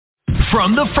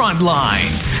From the front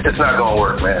lines. It's not going to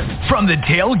work, man. From the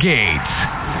tailgates.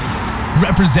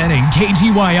 Representing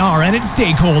KGYR and its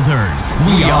stakeholders.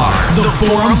 We are the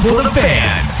Forum for the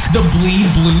Fans. The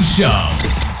Bleed Blue Show.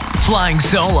 Flying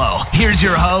solo, here's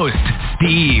your host,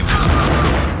 Steve.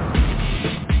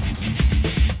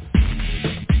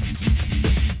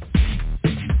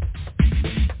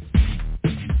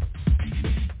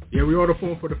 Yeah, we are the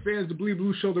Forum for the Fans, the Bleed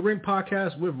Blue Show, the Rink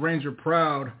podcast with Ranger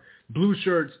Proud, Blue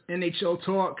Shirts, NHL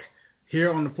Talk,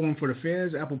 here on the Forum for the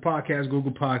Fans, Apple Podcasts,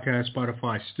 Google Podcasts,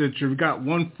 Spotify, Stitcher. We got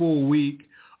one full week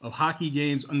of hockey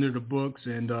games under the books,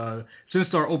 and since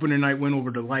our opening night went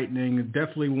over the Lightning, I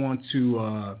definitely want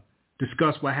to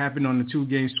discuss what happened on the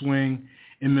two-game swing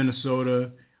in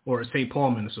Minnesota, or St.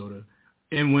 Paul, Minnesota,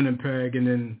 in Winnipeg, and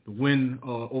then the win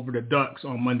over the Ducks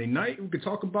on Monday night. We could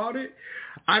talk about it.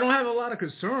 I don't have a lot of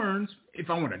concerns. If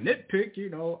I want to nitpick,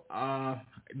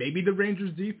 maybe the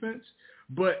Rangers defense,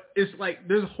 but it's like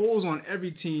there's holes on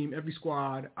every team, every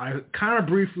squad. I kind of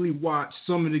briefly watched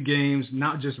some of the games,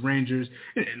 not just Rangers,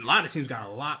 and a lot of teams got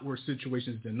a lot worse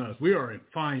situations than us. We are in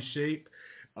fine shape.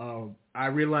 I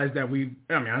realized that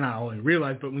I not only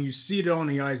realized, but when you see it on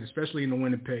the ice, especially in the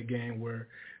Winnipeg game, where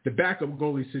the backup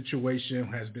goalie situation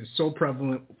has been so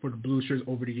prevalent for the Blue Shirts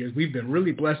over the years, we've been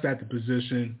really blessed at the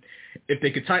position. If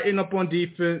they could tighten up on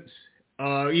defense,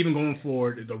 even going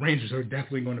forward, the Rangers are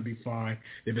definitely going to be fine.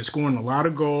 They've been scoring a lot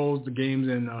of goals. The games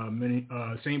in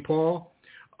St. Paul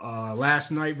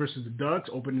last night versus the Ducks,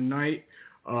 opening night.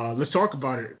 Let's talk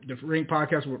about it. The Rink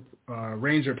podcast with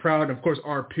Ranger Proud, of course,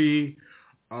 RP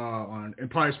on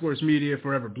Empire Sports Media,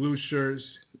 Forever Blue Shirts,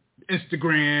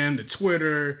 Instagram, the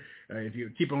Twitter. If you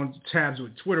keep on tabs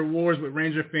with Twitter Wars with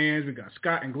Ranger fans, we got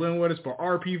Scott and Glenn with us. For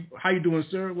RP, how you doing,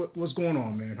 sir? What's going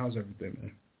on, man? How's everything,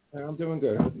 man? I'm doing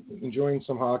good. I'm enjoying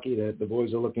some hockey. The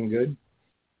boys are looking good.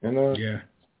 And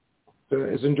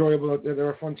it's enjoyable.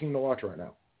 They're a fun team to watch right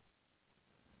now.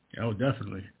 Oh,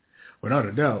 definitely. Without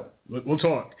a doubt. We'll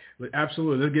talk.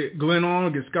 Absolutely. Let's get Glenn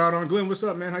on, get Scott on. Glenn, what's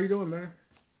up, man? How you doing, man?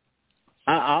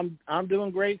 I'm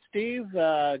doing great, Steve.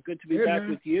 Good to be back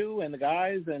with you and the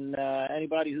guys and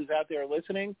anybody who's out there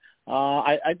listening.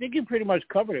 I think you pretty much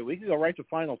covered it. We can go right to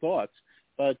final thoughts,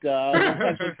 but let's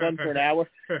have some fun for an hour.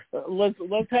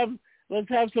 Let's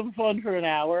have some fun for an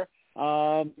hour.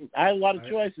 I had a lot of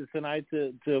choices tonight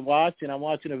to watch, and I'm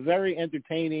watching a very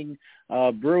entertaining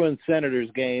Bruins Senators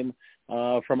game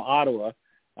from Ottawa.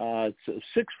 It's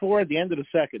 6-4 at the end of the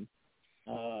second.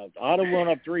 Ottawa went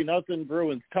up 3-0.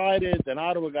 Bruins tied it. Then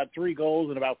Ottawa got 3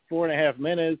 goals in about 4.5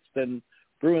 minutes. Then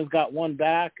Bruins got one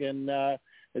back, and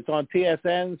it's on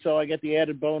TSN, so I get the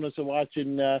added bonus of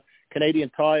watching Canadian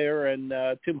Tire and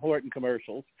Tim Horton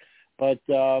commercials. But,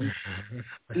 yeah,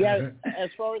 as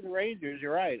far as the Rangers,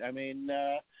 you're right. I mean,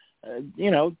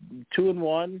 2-1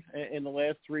 in the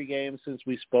last 3 games since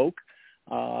we spoke.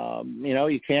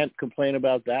 You can't complain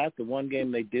about that. The one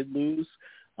game they did lose,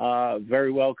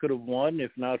 very well could have won if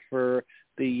not for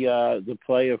the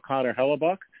play of Connor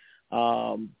Hellebuck.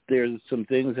 There's some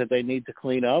things that they need to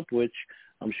clean up, which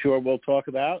I'm sure we'll talk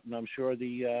about, and I'm sure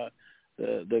the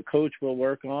coach will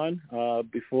work on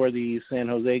before the San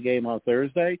Jose game on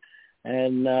Thursday.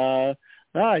 And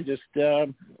I just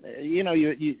you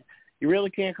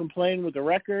really can't complain with the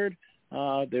record.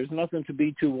 There's nothing to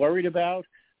be too worried about.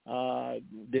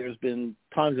 There's been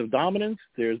times of dominance.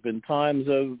 There's been times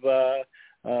of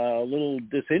a little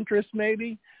disinterest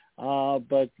maybe,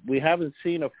 but we haven't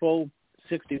seen a full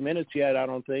 60 minutes yet, I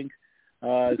don't think,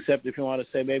 except if you want to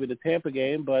say maybe the Tampa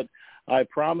game. But I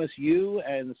promise you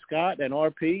and Scott and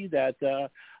RP that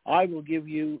I will give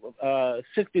you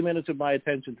 60 minutes of my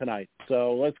attention tonight.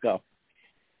 So let's go.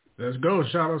 Let's go.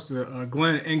 Shout outs to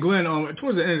Glenn. And Glenn,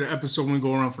 towards the end of the episode, when we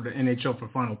go around for the NHL for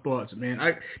final thoughts, man,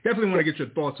 I definitely want to get your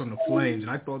thoughts on the Flames.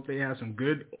 And I thought they had some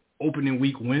good opening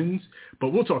week wins, but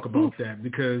we'll talk about that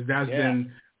because that's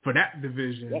been, for that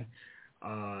division,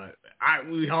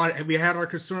 we had our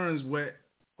concerns with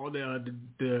all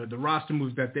the roster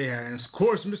moves that they had. And, of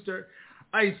course, Mr.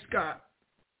 Ice Scott.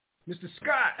 Mr.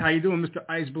 Scott, how you doing, Mr.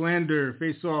 Ice Blander,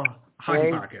 Face Off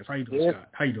Hockey Podcast? How you doing, Scott?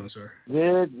 How you doing, sir?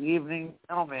 Good evening,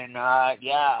 gentlemen. I'm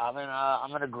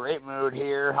in a great mood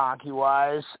here, hockey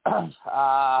wise.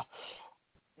 Not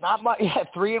much.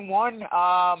 3-1.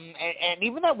 And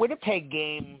even that Winnipeg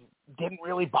game didn't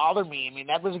really bother me. I mean,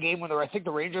 that was a game where I think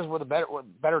the Rangers were the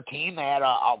better team. They had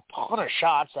a ton of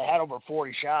shots. They had over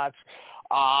 40 shots.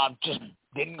 Just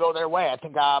didn't go their way. I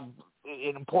think an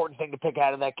important thing to pick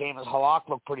out of that game is Halak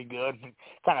looked pretty good.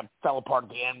 Kind of fell apart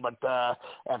at the end, but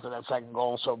after that second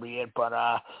goal, so be it. But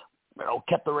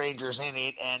kept the Rangers in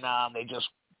it, and they just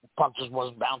puck just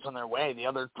wasn't bouncing their way. The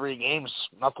other 3 games,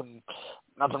 nothing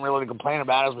really to complain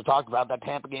about. As we talked about, that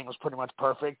Tampa game was pretty much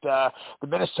perfect. The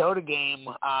Minnesota game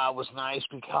was nice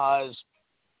because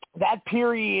that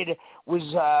period was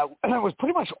was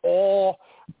pretty much all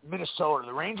Minnesota.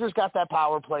 The Rangers got that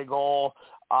power play goal,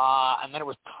 and then it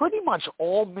was pretty much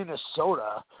all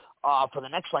Minnesota for the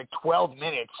next 12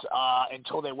 minutes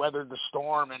until they weathered the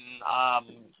storm. And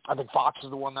I think Fox is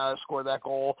the one that scored that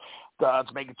goal to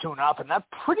make it 2-0, and that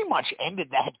pretty much ended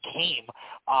that game.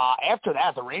 After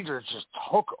that, the Rangers just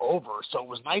took over, so it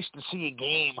was nice to see a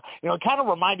game. It kind of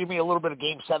reminded me a little bit of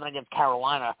Game 7 against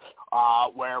Carolina,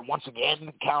 where once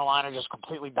again Carolina just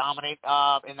completely dominate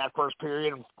in that first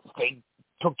period, and they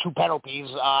took 2 penalties,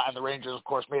 and the Rangers, of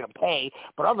course, made them pay.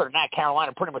 But other than that,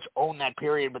 Carolina pretty much owned that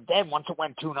period. But then once it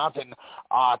went 2-0,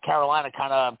 Carolina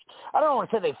kind of, I don't want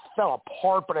to say they fell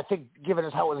apart, but I think given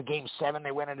as how it was a Game 7,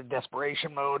 they went into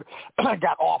desperation mode,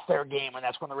 got off their game, and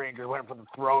that's when the Rangers went for the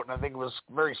throat. And I think it was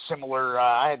very similar,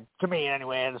 to me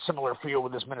anyway, I had a similar feel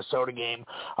with this Minnesota game.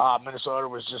 Minnesota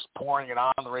was just pouring it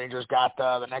on. The Rangers got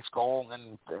the next goal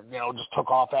and then, just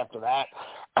took off after that.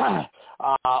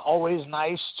 Always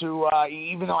nice to,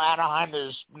 even though Anaheim,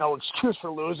 there's no excuse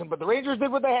for losing, but the Rangers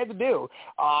did what they had to do.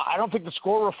 I don't think the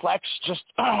score reflects just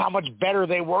how much better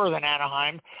they were than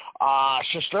Anaheim.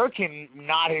 Shesterkin,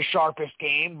 not his sharpest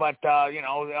game, but,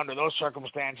 under those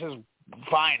circumstances,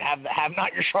 fine. Have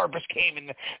not your sharpest game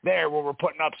in there where we're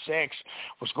putting up 6.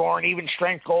 We're scoring even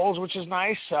strength goals, which is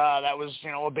nice. That was,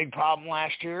 a big problem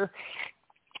last year.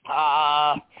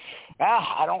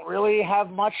 I don't really have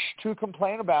much to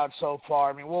complain about so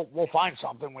far. I mean, we'll find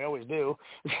something. We always do.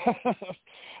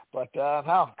 But,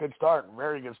 no, good start.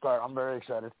 Very good start. I'm very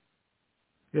excited.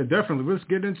 Yeah, definitely. Let's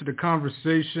get into the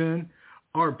conversation.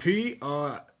 RP,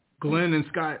 Glenn and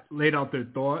Scott laid out their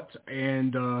thoughts.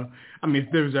 And,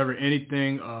 if there was ever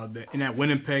anything in that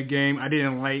Winnipeg game, I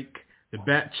didn't like the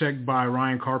back check by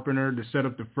Ryan Carpenter to set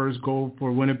up the first goal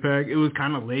for Winnipeg. It was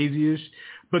kind of lazy-ish.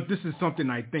 But this is something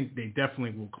I think they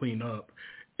definitely will clean up.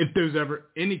 If there's ever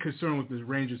any concern with this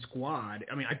Rangers squad,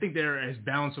 I think they're as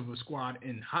balanced of a squad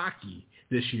in hockey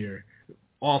this year.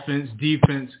 Offense,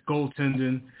 defense,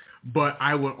 goaltending. But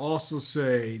I would also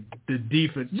say the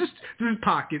defense, just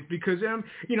pockets, because,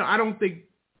 I don't think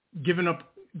giving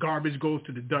up garbage goals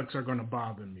to the Ducks are going to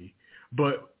bother me.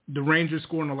 But the Rangers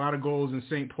scoring a lot of goals in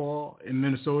St. Paul in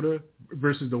Minnesota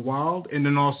versus the Wild. And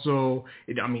then also,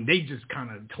 they just kind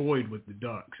of toyed with the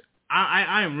Ducks.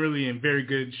 I am really in very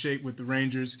good shape with the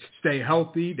Rangers. Stay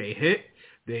healthy. They hit.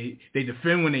 They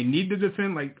defend when they need to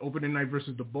defend, like opening night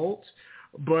versus the Bolts.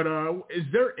 But is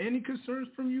there any concerns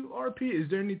from you, RP? Is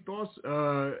there any thoughts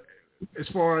as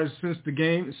far as since the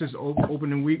game, since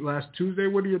opening week last Tuesday?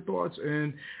 What are your thoughts?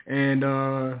 And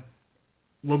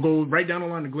we'll go right down the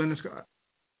line to Glenn and Scott.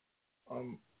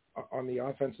 On the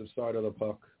offensive side of the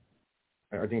puck,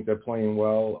 I think they're playing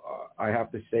well. I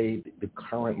have to say the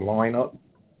current lineup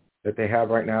that they have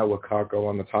right now with Kakko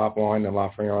on the top line and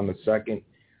Lafreniere on the second,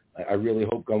 I really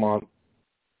hope Gallant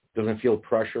doesn't feel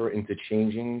pressure into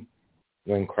changing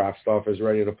when Kraftstoff is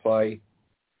ready to play.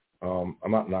 I'm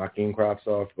not knocking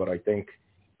Kraftstoff, but I think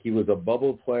he was a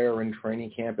bubble player in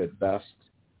training camp at best.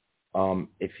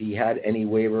 If he had any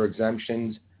waiver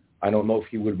exemptions, I don't know if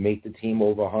he would make the team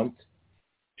over Hunt,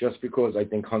 just because I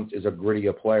think Hunt is a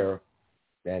grittier player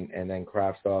than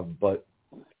Kraftstoff. But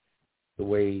the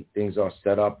way things are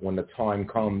set up, when the time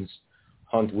comes,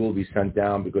 Hunt will be sent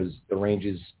down because the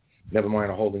Rangers, never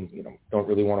mind don't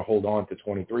really want to hold on to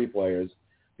 23 players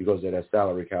because of their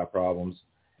salary cap problems.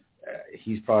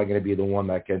 He's probably going to be the one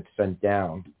that gets sent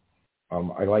down.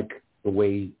 I like the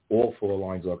way all 4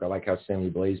 lines look. I like how Sammy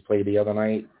Blaze played the other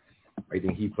night. I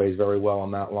think he plays very well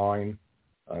on that line.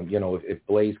 If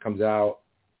Blaze comes out,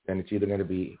 then it's either going to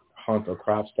be Hunt or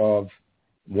Kraftstoff.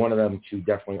 One of them 2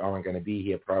 definitely aren't going to be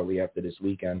here probably after this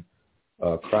weekend.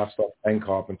 Kraftstoff and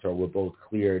Carpenter were both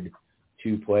cleared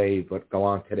to play, but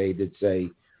Gallant today did say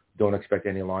don't expect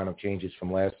any lineup changes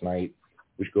from last night,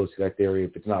 which goes to that theory,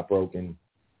 if it's not broken,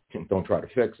 don't try to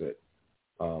fix it.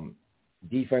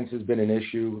 Defense has been an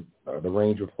issue. The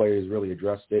Ranger players really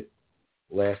addressed it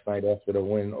last night after the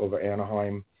win over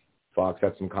Anaheim. Fox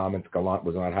had some comments. Gallant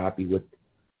was not happy with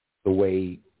the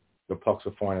way the pucks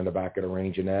were flying in the back of the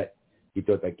Ranger net. He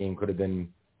thought that game could have been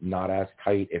not as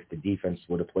tight if the defense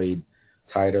would have played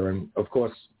tighter. And, of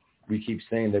course, we keep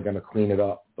saying they're going to clean it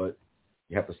up, but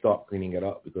you have to start cleaning it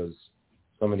up because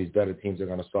some of these better teams are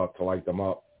going to start to light them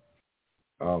up.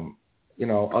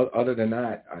 Other than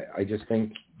that, I just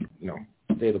think,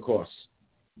 stay the course.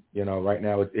 Right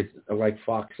now it's like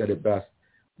Fox said it best,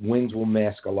 wins will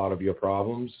mask a lot of your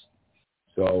problems.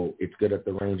 So it's good that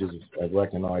the Rangers are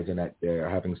recognizing that they're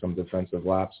having some defensive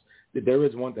lapse. There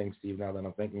is one thing, Steve, now that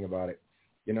I'm thinking about it.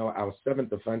 Our seventh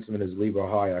defenseman is Lever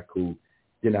Hayek, who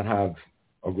did not have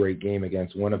a great game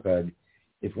against Winnipeg.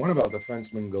 If one of our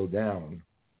defensemen go down,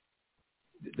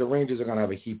 the Rangers are going to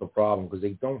have a heap of problems because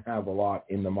they don't have a lot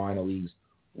in the minor leagues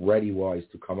ready-wise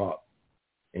to come up.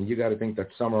 And you got to think that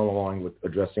somewhere along with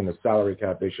addressing the salary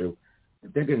cap issue,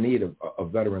 they're going to need a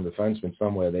veteran defenseman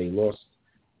somewhere. They lost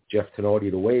Jeff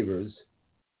Tenorti to waivers,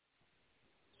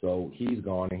 so he's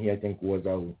gone. And he, I think, was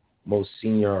our most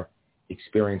senior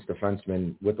experienced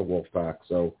defenseman with the Wolfpack.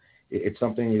 So it's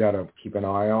something you got to keep an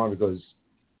eye on because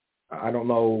I don't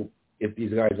know if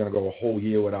these guys are going to go a whole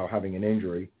year without having an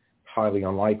injury. Highly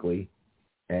unlikely.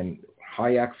 And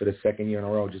Hayek for the second year in a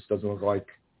row just doesn't look like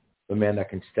the man that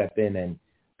can step in and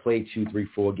play 2, 3,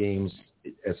 4 games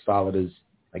as solid as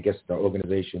I guess the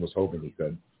organization was hoping he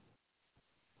could.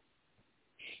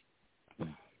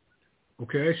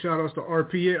 Okay, shout outs to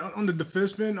RPA on the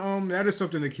defenseman. That is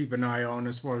something to keep an eye on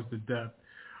as far as the depth,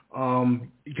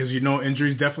 because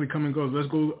injuries definitely come and go. Let's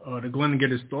go to Glenn and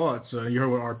get his thoughts. You heard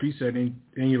what RP said.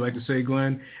 Anything you'd like to say,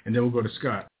 Glenn? And then we'll go to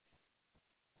Scott.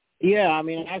 Yeah, I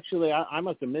mean, actually, I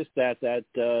must have missed that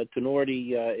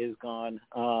Tenorti is gone.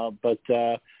 But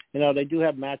they do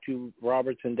have Matthew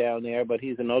Robertson down there, but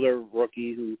he's another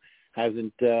rookie who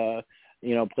hasn't, played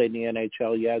in the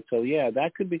NHL yet. So, yeah,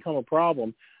 that could become a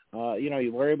problem.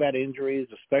 You worry about injuries,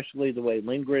 especially the way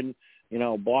Lindgren,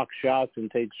 blocks shots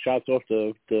and takes shots off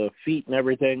the feet and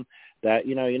everything, that,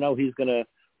 he's going to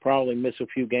probably miss a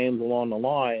few games along the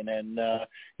line. And,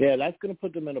 that's going to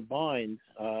put them in a bind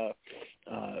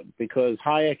because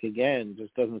Hayek, again,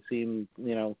 just doesn't seem,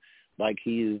 like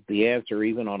he's the answer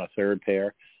even on a third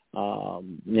pair.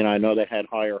 I know they had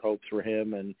higher hopes for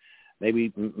him, and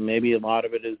maybe a lot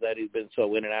of it is that he's been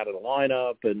so in and out of the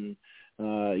lineup and,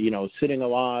 sitting a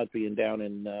lot, being down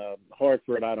in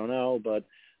Hartford, I don't know. But,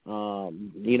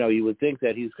 you would think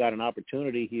that he's got an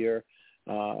opportunity here.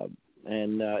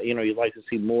 You'd like to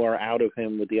see more out of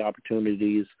him with the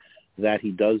opportunities that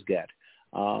he does get.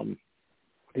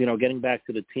 Getting back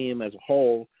to the team as a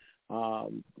whole,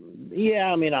 I'm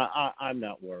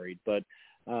not worried. But,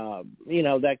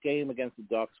 that game against the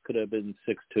Ducks could have been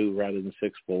 6-2 rather than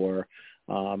 6-4.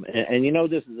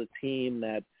 This is a team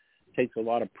that takes a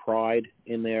lot of pride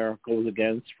in their goals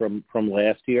against from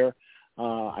last year.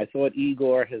 I thought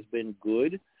Igor has been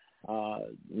good,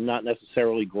 not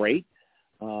necessarily great.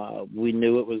 We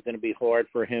knew it was going to be hard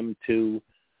for him to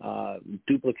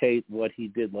duplicate what he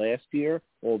did last year,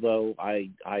 although I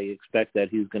expect that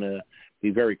he's going to be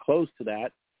very close to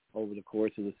that over the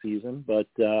course of the season. But,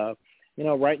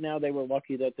 right now they were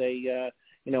lucky that they,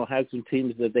 had some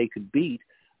teams that they could beat,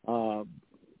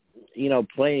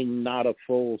 playing not a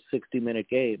full 60-minute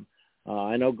game.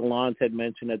 I know Gallant had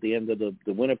mentioned at the end of the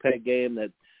Winnipeg game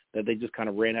that they just kind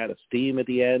of ran out of steam at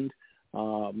the end.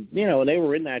 And they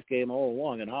were in that game all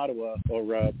along. And Ottawa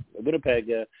or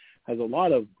Winnipeg has a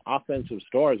lot of offensive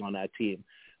stars on that team.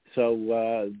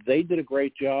 So they did a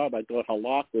great job. I thought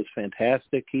Halak was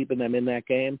fantastic keeping them in that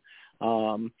game.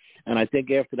 And I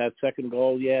think after that second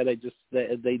goal,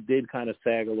 they did kind of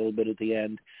sag a little bit at the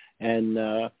end. And,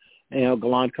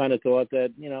 Gallant kind of thought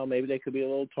that, maybe they could be a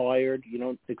little tired. You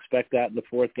don't expect that in the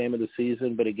fourth game of the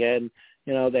season. But again,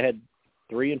 they had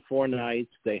 3 and 4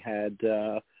 nights. They had,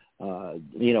 a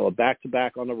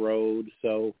back-to-back on the road.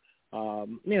 So, I'll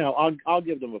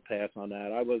give them a pass on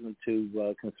that. I wasn't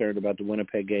too concerned about the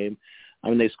Winnipeg game. I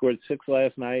mean, they scored 6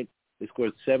 last night. They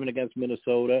scored 7 against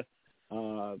Minnesota.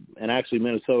 And actually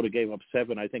Minnesota gave up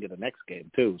 7, I think, in the next game,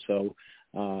 too. So,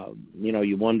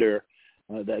 you wonder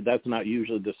that's not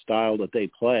usually the style that they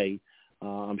play.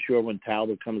 I'm sure when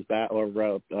Talbot comes back or,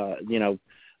 when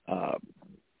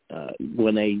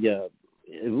they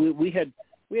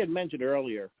we had mentioned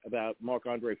earlier about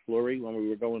Marc-Andre Fleury when we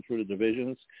were going through the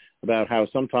divisions, about how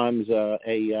sometimes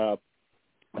a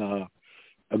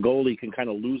goalie can kind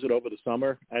of lose it over the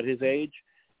summer at his age.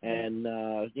 And,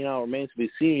 it remains to be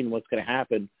seen what's going to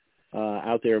happen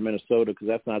out there in Minnesota, because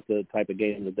that's not the type of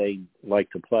game that they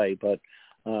like to play. But,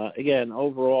 again,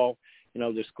 overall,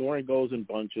 they're scoring goals in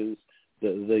bunches.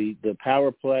 The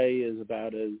power play is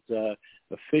about as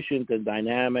efficient and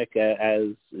dynamic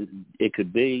as it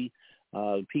could be.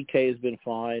 PK has been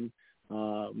fine.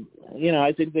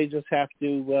 I think they just have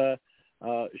to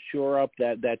shore up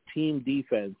that team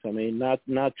defense. I mean, not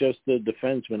just the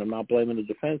defensemen. I'm not blaming the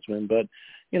defensemen, but,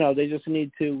 they just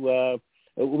need to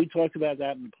we talked about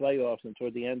that in the playoffs and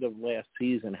toward the end of last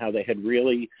season, how they had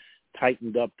really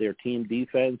tightened up their team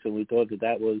defense, and we thought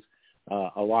that was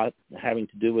a lot having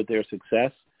to do with their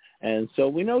success. And so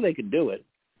we know they can do it.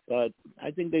 But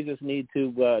I think they just need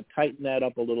to tighten that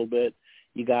up a little bit.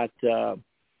 You got,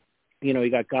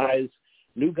 you got guys,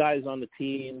 new guys on the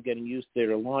team getting used to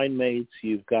their line mates.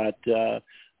 You've got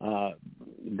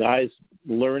guys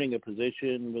learning a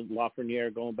position with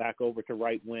Lafreniere going back over to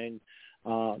right wing.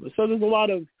 So there's a lot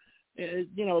of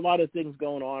things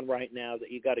going on right now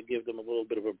that you got to give them a little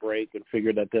bit of a break and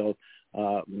figure that they'll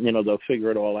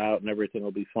figure it all out and everything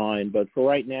will be fine. But for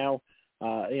right now,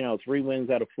 3 wins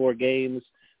out of 4 games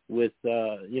with,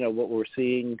 what we're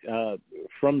seeing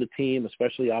from the team,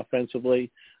 especially offensively,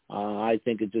 I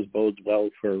think it just bodes well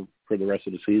for the rest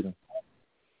of the season.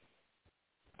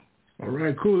 All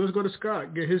right, cool. Let's go to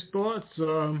Scott, get his thoughts.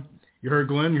 You heard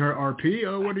Glenn, you heard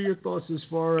RP. What are your thoughts as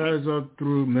far as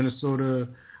through Minnesota,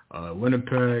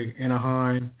 Winnipeg,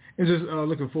 Anaheim, and just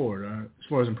looking forward as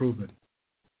far as improvement?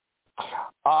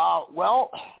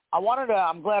 Well,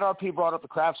 I'm glad RP brought up the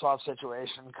Kravtsov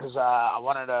situation because I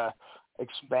wanted to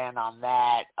expand on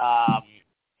that.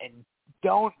 And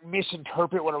don't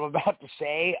misinterpret what I'm about to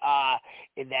say,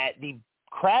 in that the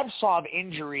Kravtsov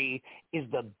injury is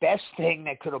the best thing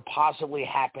that could have possibly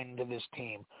happened to this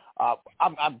team.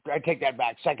 I take that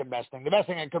back. Second best thing. The best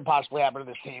thing that could possibly happen to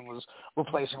this team was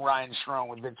replacing Ryan Strome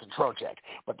with Vincent Trocheck.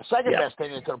 But the second best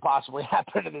thing that could have possibly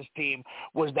happened to this team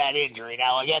was that injury.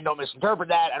 Now, again, don't misinterpret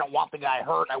that. I don't want the guy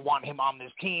hurt. I want him on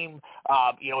this team.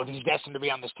 If he's destined to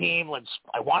be on this team,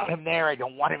 I want him there. I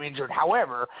don't want him injured.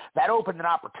 However, that opened an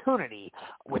opportunity.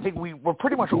 I think we're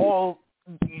pretty much all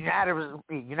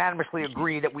unanimously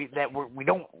agree that we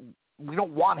don't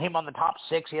want him on the top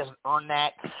 6. He hasn't earned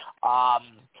that.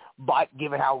 But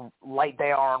given how light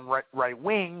they are on right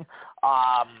wing,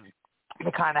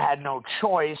 they kind of had no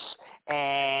choice.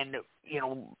 And,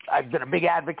 I've been a big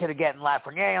advocate of getting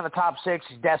Lafreniere on the top 6.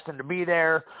 He's destined to be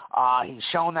there. He's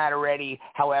shown that already.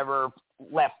 However,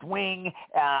 left wing,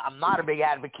 I'm not a big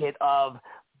advocate of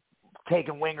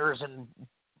taking wingers and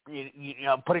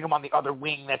putting them on the other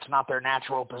wing that's not their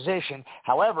natural position.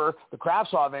 However, the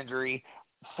Kravtsov injury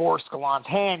forced Gallant's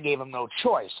hand, gave him no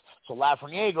choice. So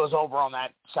Lafreniere goes over on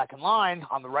that second line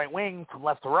on the right wing from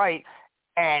left to right,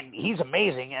 and he's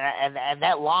amazing. And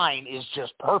that line is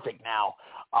just perfect now.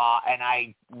 And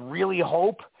I really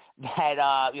hope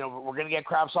that we're going to get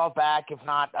Kravtsov back. If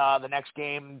not the next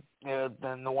game,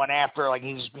 then the one after,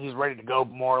 he's ready to go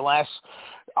more or less.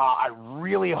 I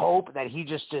really hope that he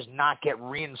just does not get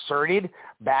reinserted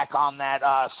back on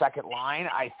that second line.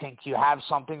 I think you have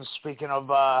something. Speaking of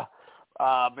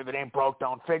if it ain't broke,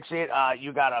 don't fix it.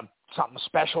 You got something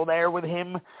special there with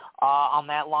him on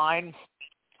that line.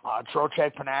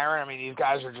 Trocheck, Panarin, these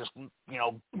guys are just,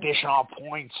 dishing off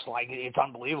points. It's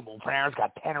unbelievable. Panarin's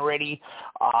got 10 already.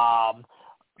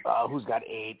 Who's got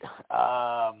 8?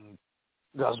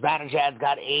 Zibanejad's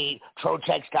got 8.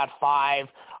 Trocheck's got 5.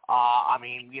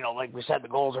 Like we said, the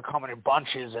goals are coming in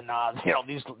bunches, and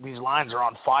these lines are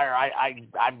on fire.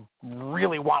 I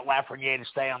really want Lafreniere to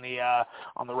stay on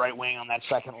the right wing on that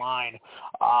second line.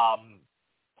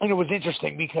 And it was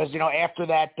interesting because after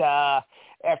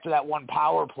that one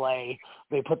power play,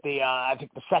 they put I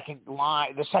think the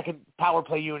second power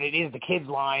play unit is the kids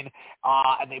line,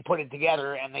 and they put it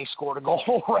together and they scored a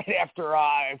goal right after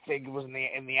I think it was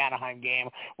in the Anaheim game,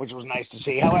 which was nice to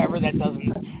see. However, that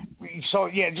doesn't. So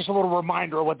just a little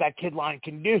reminder of what that kid line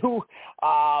can do.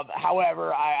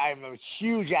 However, I'm a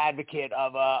huge advocate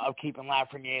of keeping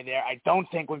Lafreniere there. I don't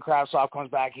think when Kravtsov comes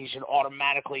back, he should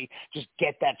automatically just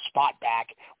get that spot back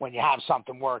when you have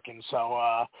something working.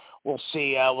 So we'll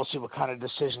see. We'll see what kind of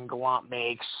decision Gallant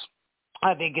makes.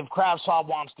 I think if Kravtsov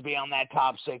wants to be on that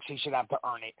top 6, he should have to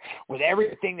earn it. With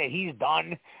everything that he's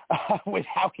done, with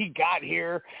how he got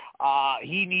here,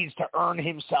 he needs to earn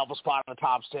himself a spot in the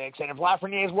top 6. And if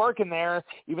Lafreniere's working there,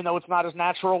 even though it's not his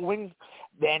natural wing,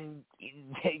 then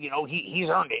he's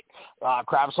earned it.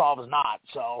 Kravtsov is not.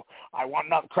 So I want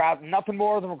nothing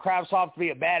more than Kravtsov to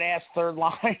be a badass third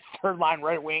line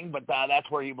right wing, but that's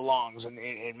where he belongs,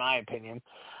 in my opinion.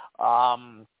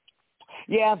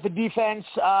 The defense,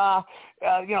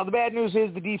 the bad news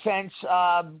is the defense,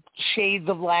 shades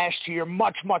of last year,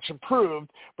 much, much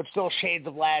improved, but still shades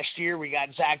of last year. We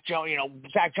got Zach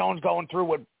Jones going through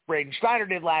what Braden Schneider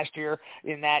did last year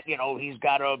in that, he's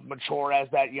got to mature as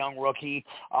that young rookie.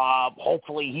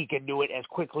 Hopefully he can do it as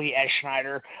quickly as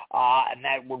Schneider, and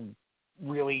that would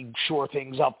really shore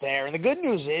things up there. And the good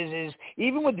news is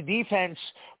even with the defense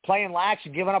playing lax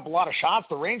and giving up a lot of shots,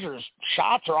 the Rangers'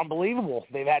 shots are unbelievable.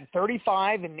 They've had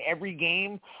 35 in every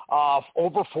game,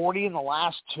 over 40 in the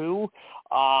last 2.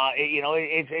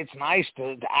 It's nice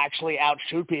to actually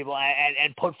outshoot people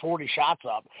and put 40 shots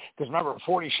up. Because remember,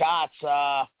 40 shots,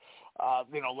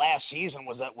 last season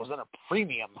was at a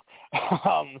premium.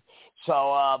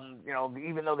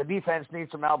 Even though the defense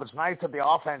needs some help, it's nice that the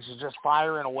offense is just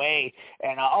firing away.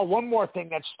 And one more thing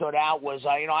that stood out was,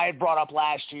 I had brought up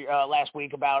last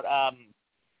week about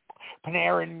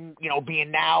Panarin,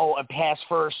 being now a pass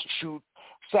first, shoot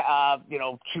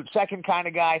second kind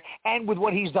of guy. And with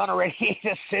what he's done already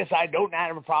in assists, I don't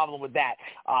have a problem with that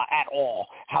at all.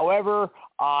 However,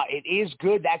 it is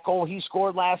good, that goal he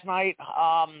scored last night,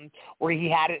 where he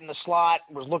had it in the slot,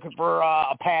 was looking for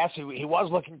a pass. He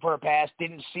was looking for a pass,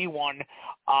 didn't see one. And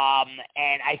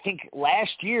I think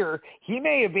last year he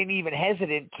may have been even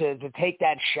hesitant to take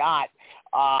that shot.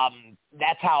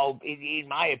 That's how, in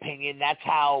my opinion, that's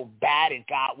how bad it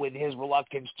got with his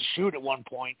reluctance to shoot at one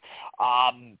point.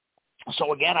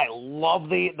 So again, I love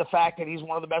the fact that he's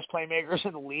one of the best playmakers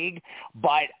in the league,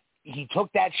 but he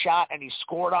took that shot and he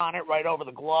scored on it right over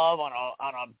the glove on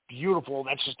a beautiful,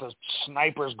 that's just a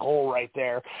sniper's goal right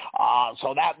there.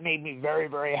 So that made me very,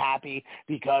 very happy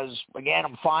because, again,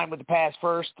 I'm fine with the pass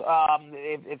first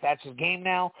if that's his game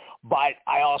now, but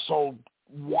I also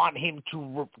want him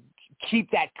to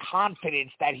keep that confidence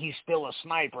that he's still a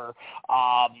sniper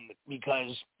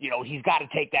because, he's got to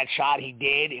take that shot. He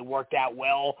did. It worked out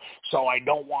well. So I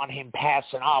don't want him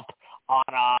passing up on,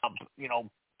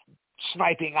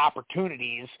 sniping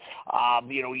opportunities.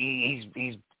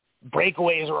 He's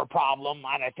breakaways are a problem,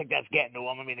 and I think that's getting to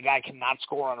him. I mean, the guy cannot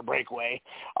score on a breakaway.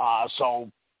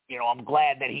 I'm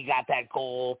glad that he got that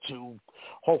goal to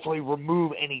hopefully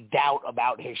remove any doubt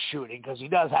about his shooting because he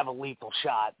does have a lethal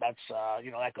shot. That's,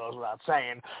 that goes without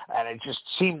saying. And it just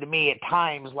seemed to me at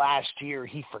times last year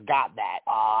he forgot that.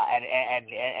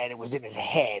 And it was in his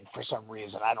head for some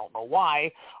reason. I don't know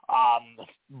why.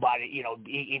 But,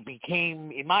 it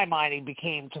became, in my mind, it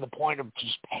became to the point of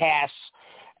just pass.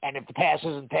 And if the pass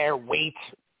isn't there, wait.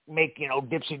 Make,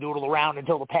 dipsy doodle around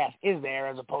until the pass is there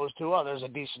as opposed to, there's a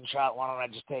decent shot, why don't I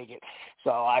just take it? So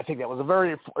I think that was a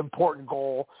very important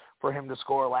goal for him to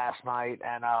score last night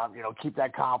and, keep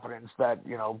that confidence that,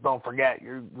 don't forget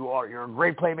you're a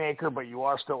great playmaker, but you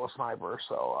are still a sniper.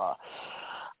 So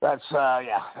that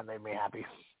made me happy.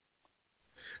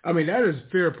 I mean, that is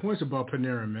fair points about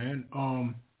Panarin,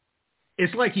 man.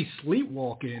 It's like he's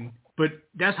sleepwalking, but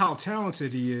that's how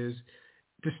talented he is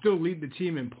to still lead the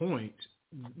team in points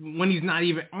when he's not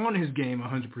even on his game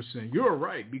 100%. You're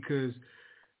right, because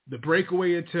the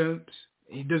breakaway attempts,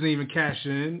 he doesn't even cash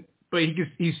in, but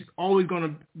he's always going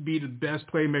to be the best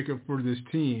playmaker for this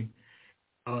team.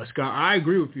 Scott, I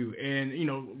agree with you. And,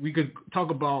 we could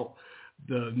talk about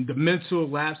the mental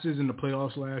lapses in the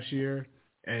playoffs last year,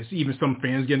 as even some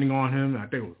fans getting on him. I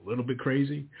think it was a little bit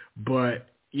crazy. But,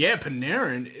 yeah,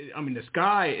 Panarin, I mean, the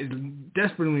sky is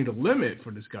definitely the limit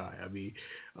for this guy. I mean,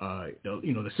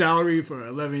 the salary for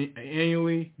 11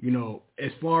 annually,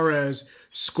 as far as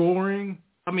scoring,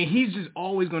 I mean, he's just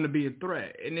always going to be a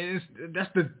threat. And that's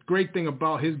the great thing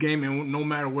about his game, and no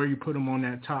matter where you put him on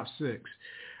that top six.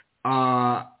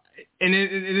 And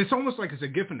it's almost like it's a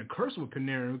gift and a curse with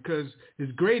Panarin, because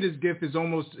his greatest gift is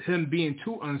almost him being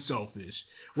too unselfish,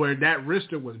 where that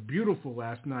wrister was beautiful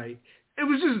last night. It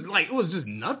was just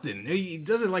nothing. He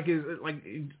does it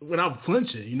without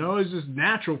flinching, It's just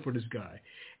natural for this guy.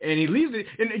 And he leaves it.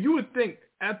 And you would think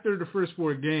after the first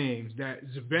 4 games that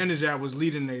Zibanejad was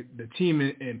leading the team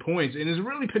in points, and it's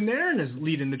really Panarin is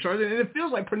leading the charge. And it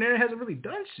feels like Panarin hasn't really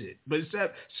done shit, but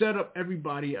set up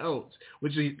everybody else,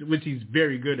 which he's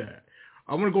very good at.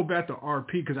 I want to go back to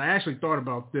RP because I actually thought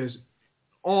about this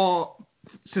all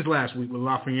since last week with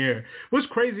Lafreniere. What's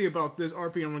crazy about this,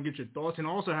 RP, I want to get your thoughts, and I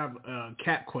also have a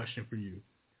Cat question for you.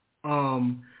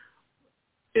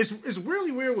 It's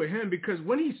really weird with him because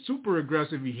when he's super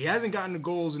aggressive, he hasn't gotten the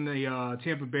goals in the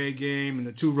Tampa Bay game and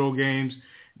the 2 road games,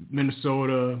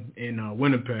 Minnesota and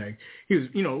Winnipeg. He was,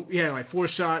 he had like 4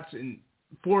 shots and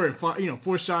 4 and 5,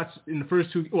 4 shots in the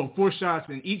first 2, 4 shots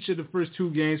in each of the first 2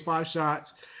 games, 5 shots.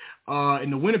 In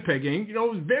the Winnipeg game, it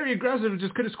was very aggressive,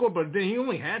 just couldn't score, but then he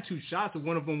only had 2 shots, and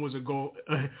one of them was a goal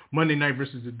Monday night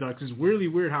versus the Ducks. It's really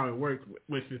weird how it worked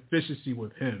with efficiency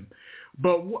with him.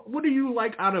 But what do you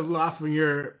like out of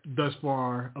Lafreniere thus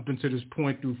far up until this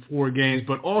point through 4 games?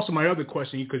 But also my other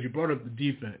question, because you brought up the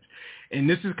defense, and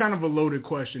this is kind of a loaded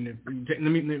question. Let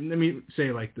me say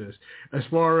it like this. As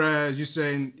far as you're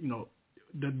saying,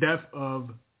 the depth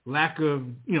of lack of,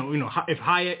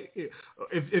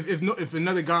 if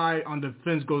another guy on the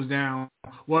fence goes down,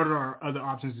 what are our other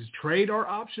options? Is trade our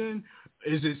option?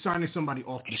 Is it signing somebody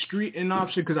off the street an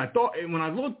option? Because I thought when I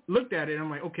looked at it, I'm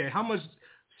like, okay, how much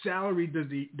salary does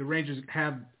the Rangers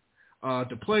have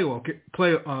to play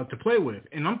with?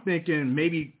 And I'm thinking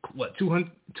maybe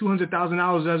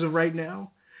 $200,000 as of right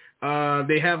now.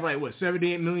 They have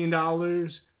 $78 million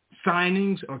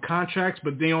signings or contracts,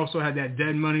 but they also had that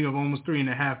dead money of almost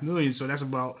 $3.5 million. So that's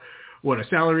about a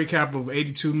salary cap of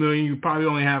 $82 million. You probably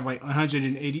only have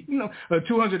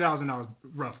 $200,000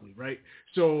 roughly, right?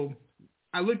 So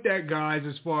I looked at guys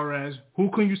as far as who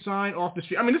can you sign off the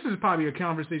street. I mean, this is probably a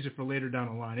conversation for later down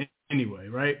the line anyway,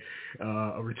 right?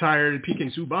 A retired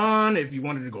PK Subban, if you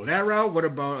wanted to go that route. What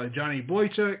about Johnny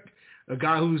Boychuk, a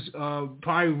guy who's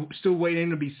probably still waiting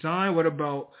to be signed? What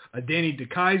about Danny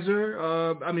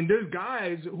DeKeyser? I mean, there's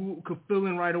guys who could fill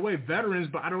in right away, veterans,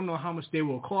 but I don't know how much they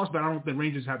will cost, but I don't think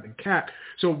Rangers have been capped.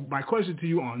 So my question to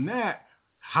you on that,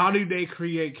 how do they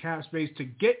create cap space to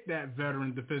get that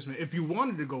veteran defenseman if you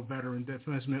wanted to go veteran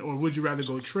defenseman, or would you rather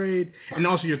go trade? And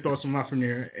also your thoughts on that from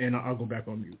there, and I'll go back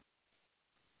on mute.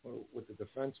 Well, with the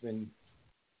defenseman,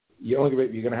 you're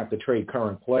going to have to trade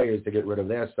current players to get rid of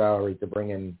their salary to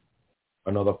bring in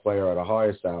another player at a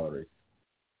higher salary.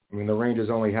 I mean, the Rangers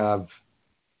only have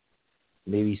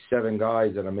maybe 7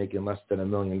 guys that are making less than $1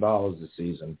 million this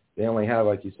season. They only have,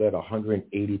 like you said,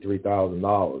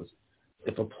 $183,000.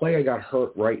 If a player got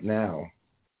hurt right now,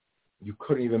 you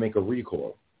couldn't even make a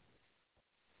recall.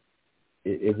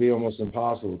 It'd be almost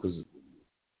impossible because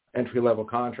entry-level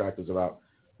contract is about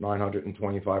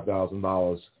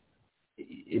 $925,000.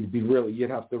 It'd be really, you'd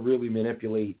have to really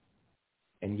manipulate,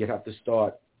 and you'd have to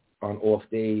start on off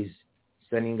days,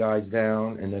 sending guys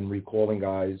down and then recalling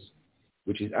guys,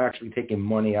 which is actually taking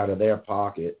money out of their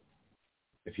pocket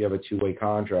if you have a 2-way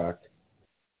contract,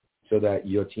 so that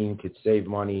your team could save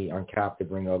money on cap to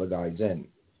bring other guys in.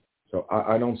 So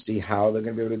I don't see how they're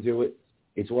going to be able to do it.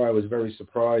 It's why I was very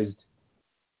surprised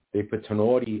they put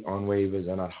Tenorti on waivers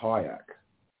and not Hayek.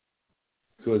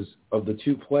 Because of the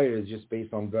 2 players, just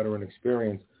based on veteran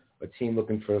experience, a team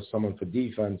looking for someone for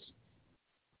defense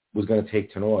was going to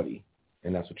take Tenorti,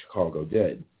 and that's what Chicago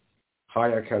did.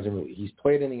 Hayek hasn't really – he's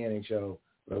played in the NHL,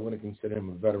 but I wouldn't consider him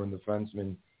a veteran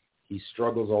defenseman. He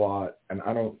struggles a lot, and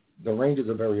the Rangers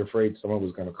are very afraid someone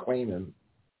was going to claim him,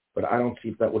 but I don't see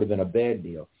if that would have been a bad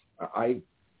deal. I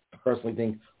personally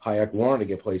think Hayek wanted to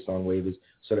get placed on waivers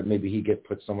so that maybe he'd get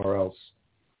put somewhere else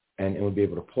and would be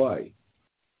able to play.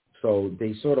 So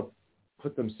they sort of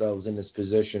put themselves in this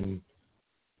position.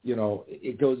 You know,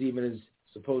 it goes even as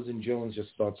supposing Jones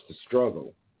just starts to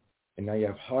struggle, and now you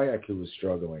have Hayek who was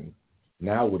struggling.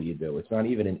 Now what do you do? It's not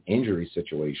even an injury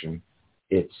situation.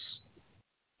 It's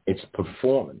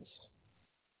performance.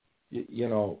 You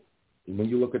know, when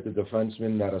you look at the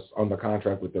defensemen that are on the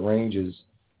contract with the Rangers,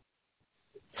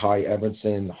 Ty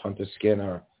Everson, Hunter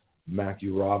Skinner,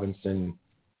 Matthew Robinson,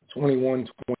 21,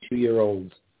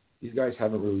 22-year-olds, these guys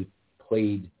haven't really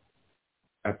played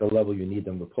at the level you need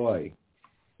them to play.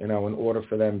 You know, in order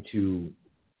for them to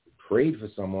trade for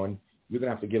someone, you're going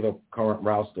to have to give up current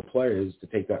roster players to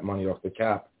take that money off the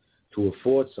cap to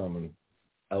afford someone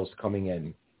else coming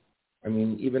in. I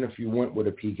mean, even if you went with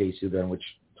a PK Subban, which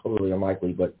totally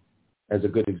unlikely, but as a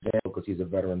good example, because he's a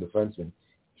veteran defenseman,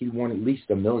 he won at least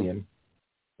 $1 million.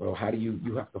 Well, how do you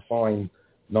have to find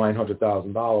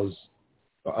 $900,000,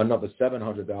 another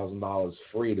 $700,000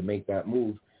 free to make that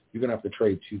move? You're going to have to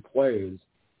trade 2 players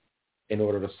in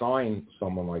order to sign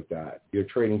someone like that. You're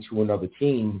trading to another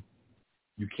team.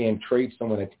 You can't trade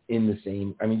someone that's in the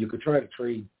same. I mean, you could try to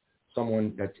trade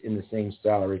someone that's in the same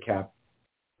salary cap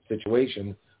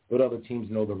situation, but other teams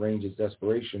know the Rangers'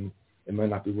 desperation and might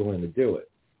not be willing to do it.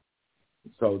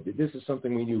 So this is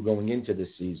something we knew going into this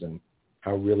season,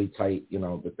 how really tight, you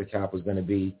know, the cap was going to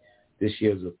be. This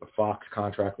year, the Fox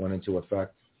contract went into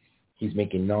effect. He's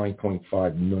making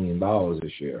 $9.5 million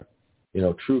this year. You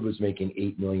know, Trouba's making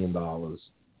 $8 million.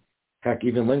 Heck,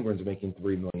 even Lindgren's making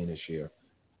 $3 million this year.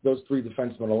 Those 3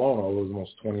 defensemen alone are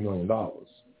almost $20 million.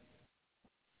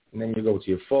 And then you go to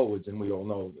your forwards, and we all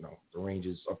know, you know, the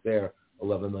Rangers up there,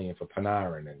 $11 million for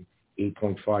Panarin and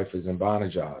 $8.5 for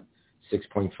Zibanejad,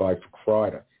 $6.5 for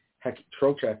Kreider. Heck,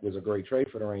 Trocheck was a great trade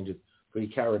for the Rangers, but he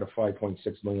carried a $5.6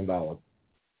 million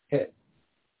hit.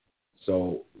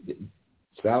 So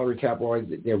salary cap-wise,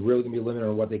 they're really going to be limited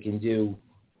on what they can do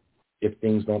if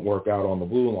things don't work out on the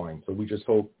blue line. So we just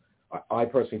hope. I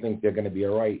personally think they're going to be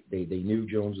all right. They knew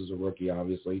Jones was a rookie,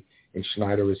 obviously, and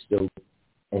Schneider is still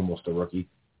almost a rookie.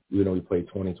 You know, he played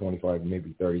 20, 25,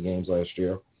 maybe 30 games last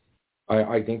year.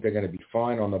 I think they're going to be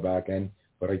fine on the back end,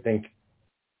 but I think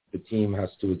the team has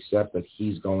to accept that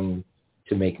he's going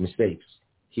to make mistakes.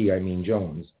 I mean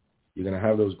Jones. You're going to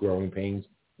have those growing pains,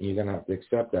 and you're going to have to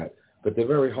accept that. But they're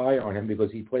very high on him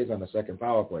because he plays on the second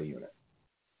power play unit.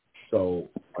 So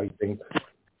I think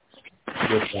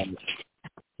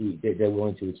they're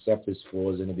willing to accept his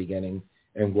flaws in the beginning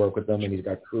and work with them. And he's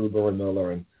got Kruber and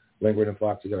Miller and Lingard and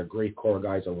Fox, he's got a great core of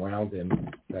guys around him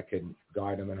that can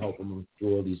guide him and help him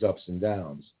through all these ups and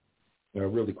downs.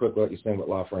 Really quick, what you're saying with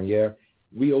Lafreniere,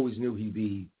 we always knew he'd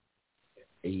be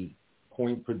a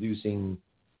point-producing,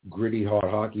 gritty,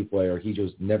 hard hockey player. He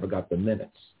just never got the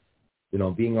minutes.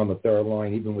 Being on the third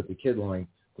line, even with the kid line,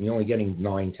 when you're only getting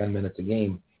 9-10 minutes a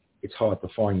game, it's hard to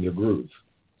find your groove.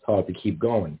 It's hard to keep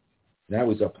going. Now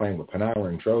he's up playing with Panarin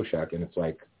and Trocheck, and it's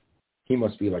like he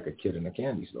must be like a kid in a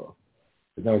candy store.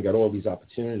 But now we got all these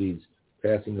opportunities,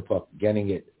 passing the puck,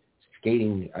 getting it,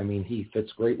 skating. I mean, he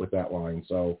fits great with that line.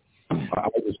 So I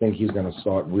just think he's going to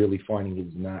start really finding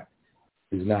his knack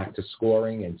to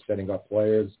scoring and setting up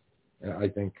players. And I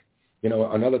think,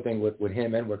 another thing with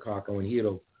him and with Kakko and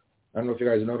Hedl, I don't know if you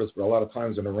guys noticed, but a lot of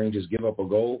times when the Rangers give up a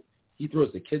goal, he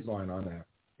throws the kids line on there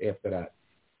after that.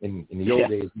 In the old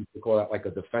days, we used to call that like a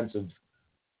defensive,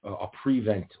 a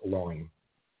prevent line.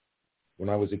 When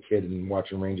I was a kid and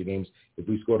watching Ranger games, if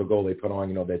we scored a goal, they put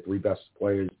on, their three best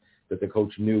players that the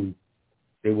coach knew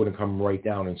they wouldn't come right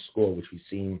down and score, which we've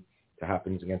seen to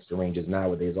happen against the Rangers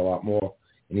nowadays a lot more.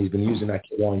 And he's been using that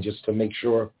kid line just to make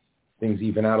sure things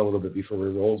even out a little bit before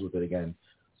he rolls with it again.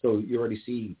 So you already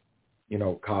see,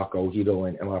 Kakko, Hedl,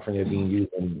 and Lafreniere being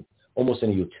used almost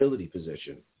in a utility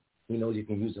position. He knows you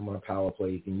can use them on a power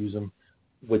play. You can use them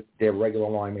with their regular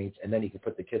line mates, and then he can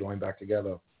put the kid line back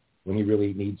together when he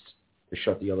really needs to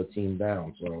shut the other team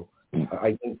down. So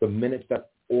I think the minutes that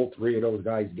all three of those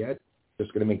guys get,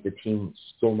 it's going to make the team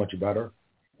so much better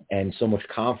and so much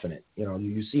confident.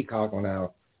 You see Kakko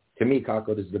now. To me,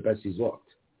 Kakko is the best he's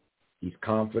looked. He's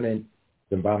confident.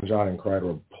 Then Zibanejad and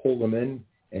Kreider pull him in,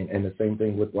 and the same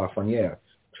thing with Lafreniere.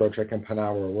 Trocheck and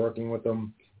Panarin are working with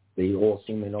them. They all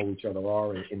seem to know each other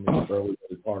are in this early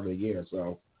part of the year.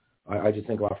 So I just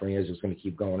think Lafreniere is just going to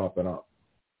keep going up and up.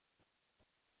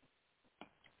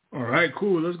 All right,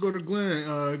 cool. Let's go to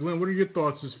Glenn. Glenn, what are your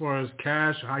thoughts as far as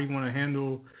cash, how you want to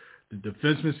handle the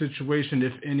defenseman situation,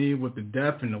 if any, with the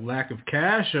depth and the lack of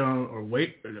cash, or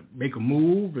wait, make a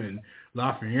move, and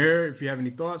Lafreniere, if you have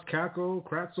any thoughts, Kakko,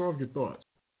 Kravtsov, your thoughts?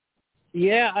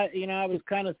 Yeah, I was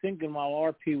kind of thinking while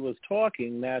RP was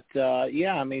talking that, I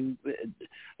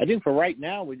think for right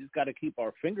now we just got to keep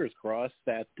our fingers crossed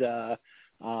that,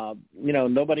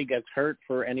 nobody gets hurt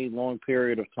for any long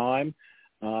period of time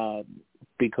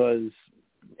because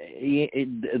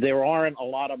there aren't a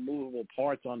lot of movable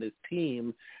parts on this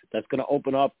team that's going to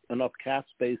open up enough cap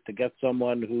space to get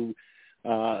someone who,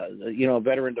 a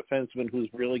veteran defenseman who's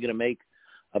really going to make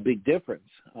a big difference.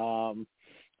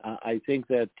 I think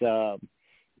that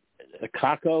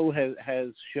Kakko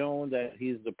has shown that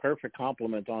he's the perfect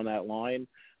complement on that line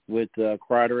with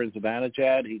Kreider and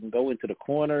Zibanejad. He can go into the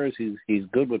corners. He's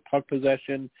good with puck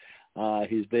possession.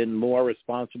 He's been more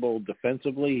responsible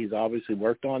defensively. He's obviously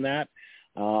worked on that.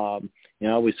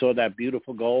 We saw that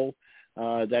beautiful goal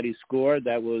that he scored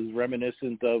that was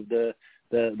reminiscent of the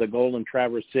goal in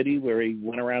Traverse City where he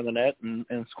went around the net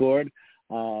and scored.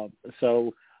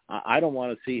 So I don't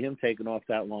want to see him taken off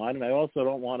that line, and I also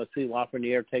don't want to see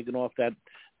Lafreniere taken off that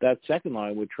second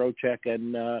line with Trocheck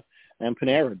and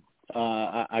Panarin.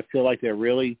 I feel like they're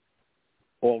really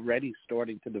already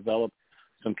starting to develop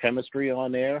some chemistry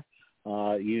on there.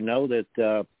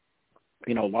 That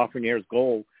Lafreniere's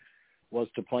goal was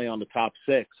to play on the top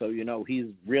six, so he's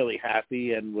really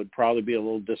happy and would probably be a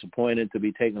little disappointed to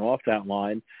be taken off that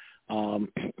line.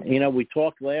 We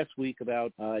talked last week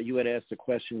about, you had asked a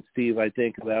question, Steve, I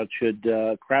think, about should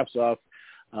Kravtsov,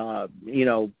 will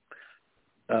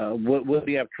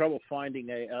he have trouble finding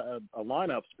a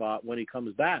lineup spot when he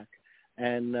comes back?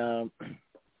 And,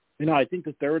 I think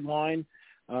the third line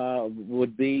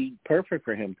would be perfect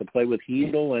for him to play with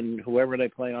Hedl and whoever they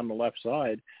play on the left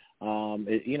side.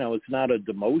 It's not a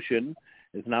demotion.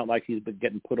 It's not like he's been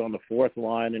getting put on the fourth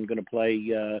line and going to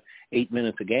play 8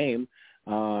 minutes a game.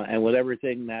 And with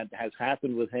everything that has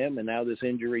happened with him and now this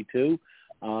injury too,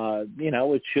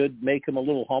 it should make him a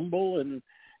little humble and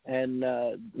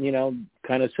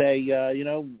kind of say,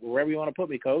 wherever you want to put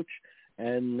me, coach,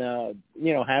 and,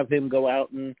 have him go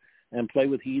out and play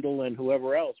with Hedl and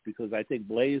whoever else, because I think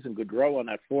Blaze and Gaudreau on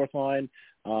that fourth line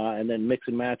and then mix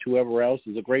and match whoever else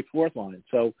is a great fourth line.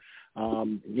 So,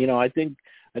 I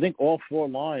think all four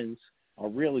lines are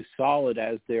really solid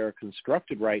as they're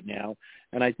constructed right now.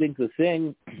 And I think the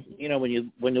thing, when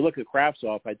you look at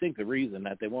Kravtsov, I think the reason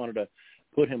that they wanted to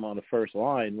put him on the first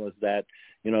line was that,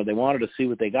 they wanted to see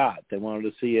what they got. They wanted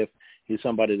to see if he's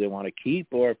somebody they want to keep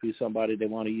or if he's somebody they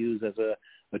want to use as a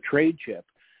trade chip.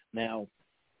 Now,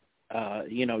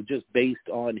 just based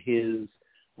on his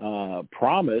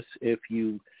promise, if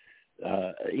you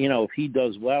if he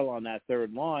does well on that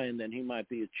third line, then he might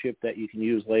be a chip that you can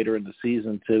use later in the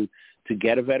season to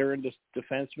get a veteran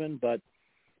defenseman. But,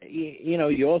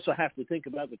 you also have to think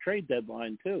about the trade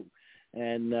deadline too.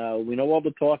 And we know all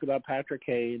the talk about Patrick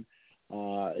Kane.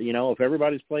 If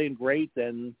everybody's playing great,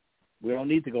 then we don't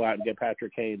need to go out and get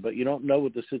Patrick Kane. But you don't know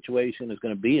what the situation is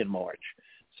going to be in March.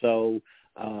 So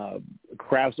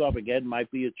Kravtsov, again, might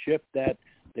be a chip that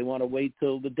they want to wait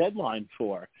till the deadline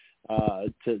for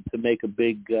to make a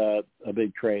big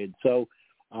trade. So,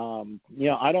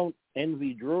 I don't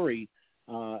envy Drury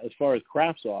as far as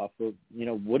Kravtsov, but,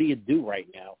 what do you do right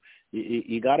now?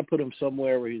 You got to put him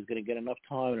somewhere where he's going to get enough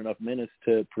time and enough minutes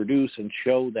to produce and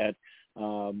show that,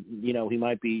 he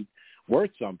might be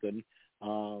worth something.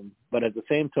 But at the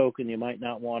same token, you might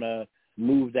not want to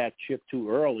move that chip too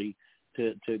early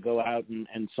to go out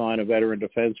and sign a veteran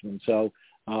defenseman. So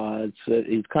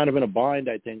he's kind of in a bind,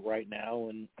 I think, right now,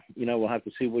 and we'll have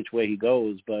to see which way he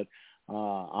goes. But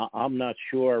I'm not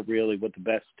sure really what the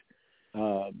best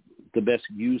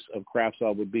use of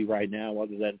Kravtsov would be right now,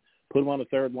 other than put him on the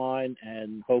third line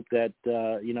and hope that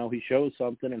he shows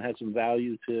something and has some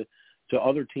value to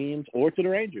other teams or to the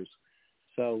Rangers.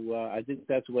 So I think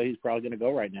that's the way he's probably going to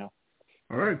go right now.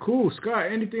 All right, cool.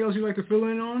 Scott, anything else you'd like to fill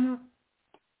in on?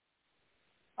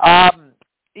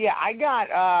 Yeah, I got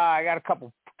a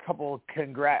couple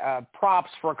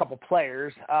props for a couple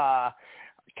players.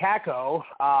 Kako,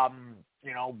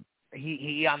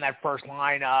 he on that first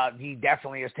line, he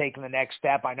definitely has taken the next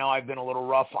step. I know I've been a little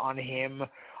rough on him.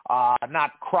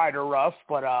 Not Kreider rough,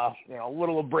 but a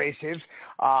little abrasive,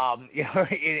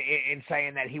 in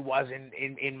saying that he wasn't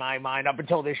in my mind up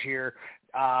until this year,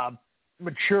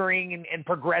 maturing and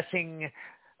progressing.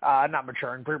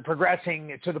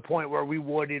 Progressing to the point where we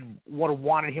would have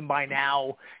wanted him by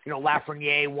now.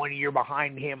 Lafreniere 1 year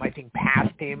behind him, I think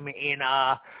passed him in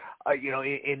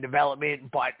in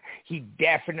development, but he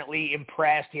definitely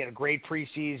impressed. He had a great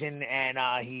preseason, and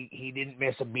he didn't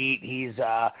miss a beat. He's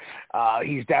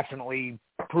definitely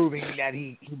proving that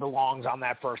he belongs on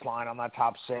that first line, on that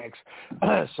top six.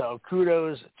 So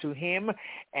kudos to him.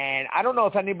 And I don't know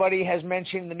if anybody has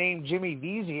mentioned the name Jimmy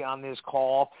Vesey on this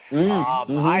call.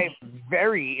 I'm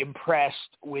very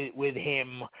impressed with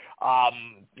him.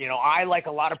 I, like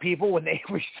a lot of people, when they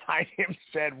re-signed him,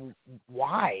 said,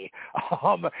 why?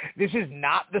 This is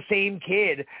not the same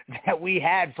kid that we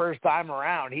had first time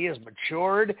around. He has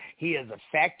matured. He is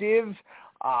effective.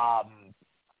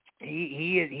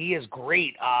 He is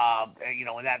great,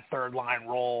 in that third line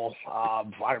role.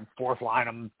 Fourth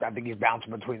line, I think he's bouncing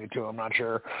between the two. I'm not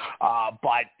sure,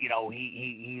 but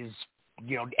he's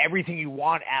everything you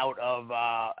want out of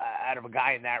a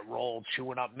guy in that role,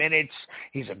 chewing up minutes.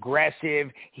 He's aggressive.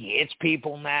 He hits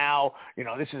people now.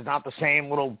 This is not the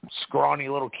same little scrawny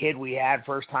little kid we had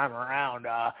first time around.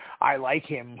 I like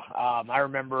him. I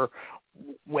remember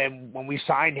when we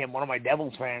signed him, one of my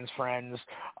Devils fans friends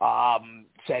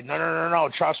said, no,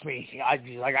 trust me.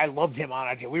 I loved him on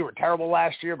it. We were terrible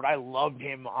last year, but I loved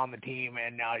him on the team,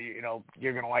 and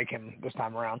you're going to like him this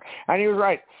time around. And he was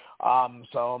right.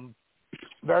 So I'm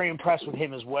very impressed with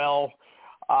him as well.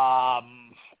 As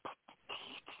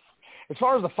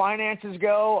far as the finances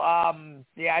go,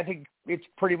 I think it's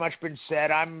pretty much been said.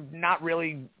 I'm not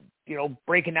really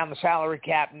breaking down the salary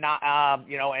cap, and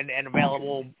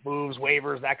available moves,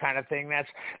 waivers, that kind of thing.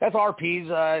 That's RP's.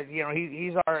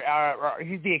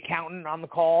 He's the accountant on the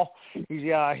call. He's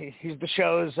the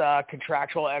show's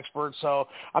contractual expert. So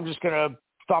I'm just gonna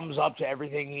thumbs up to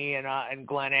everything he and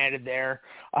Glenn added there.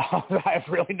 I have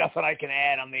really nothing I can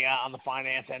add on the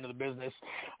finance end of the business.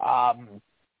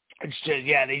 It's just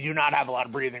they do not have a lot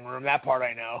of breathing room. That part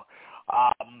I know.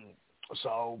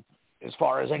 So as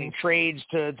far as any trades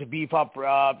to beef up,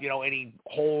 any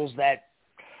holes that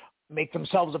make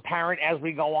themselves apparent as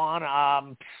we go on, I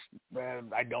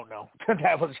don't know.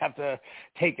 We'll just have to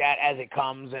take that as it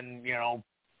comes, and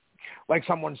like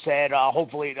someone said,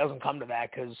 hopefully it doesn't come to that,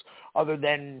 because other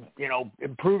than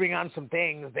improving on some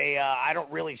things, I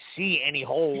don't really see any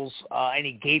holes,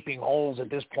 any gaping holes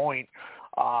at this point.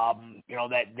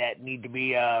 That need to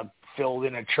be filled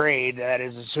in a trade. That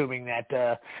is assuming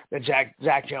that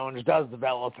Zach Jones does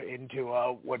develop into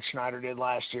what Schneider did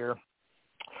last year.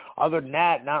 Other than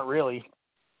that, not really.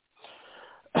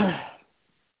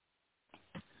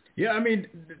 Yeah, I mean,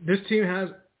 this team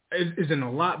is in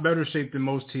a lot better shape than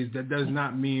most teams. That does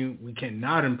not mean we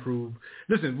cannot improve.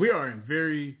 Listen, we are in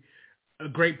a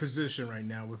great position right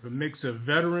now with a mix of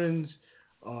veterans,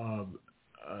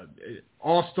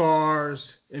 all-stars,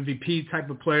 MVP type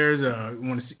of players.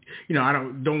 Want to see, I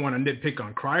don't want to nitpick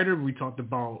on Kreider. We talked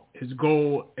about his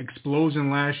goal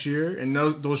explosion last year, and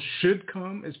those should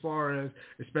come as far as,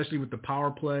 especially with the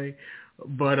power play.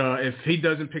 But if he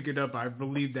doesn't pick it up, I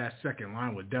believe that second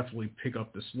line would definitely pick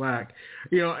up the slack.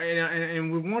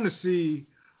 And we want to see,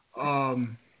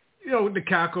 the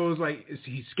Kakos, like,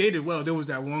 he skated well. There was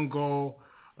that one goal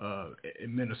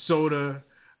in Minnesota.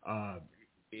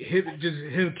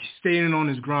 Him staying on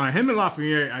his grind. Him and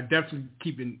Lafreniere, I definitely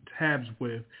keeping tabs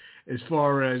with as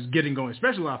far as getting going,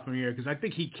 especially Lafreniere, because I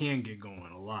think he can get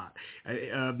going a lot.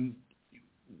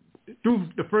 Through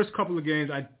the first couple of games,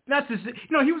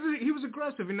 he was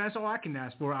aggressive, and that's all I can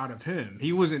ask for out of him.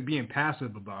 He wasn't being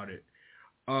passive about it.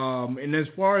 And as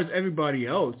far as everybody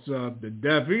else, the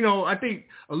depth, I think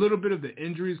a little bit of the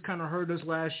injuries kind of hurt us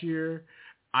last year.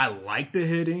 I like the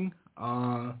hitting.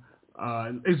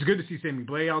 It's good to see Sammy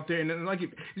Blais out there, and let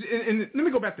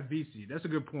me go back to VC. That's a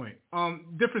good point.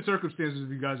 Different circumstances,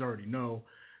 you guys already know.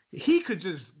 He could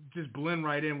just blend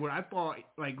right in. Where I thought,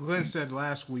 like Glenn said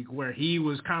last week, where he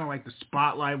was kind of like the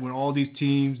spotlight when all these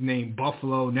teams named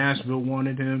Buffalo, Nashville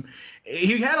wanted him.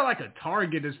 He had a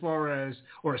target as far as,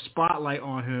 or a spotlight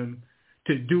on him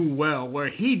to do well, where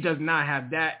he does not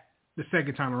have that the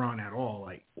second time around at all.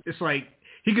 Like, it's like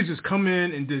he could just come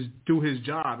in and just do his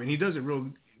job, and he does it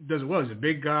well. He's a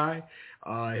big guy.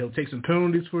 He'll take some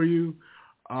penalties for you.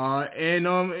 And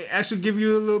actually give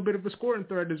you a little bit of a scoring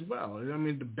threat as well. I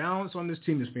mean, the balance on this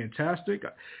team is fantastic.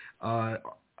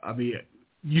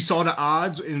 You saw the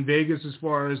odds in Vegas as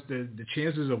far as the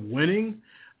chances of winning.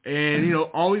 And,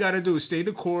 all we got to do is stay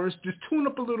the course, just tune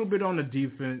up a little bit on the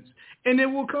defense, and it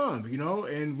will come,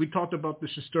 And we talked about the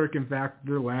Shesterkin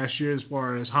factor last year as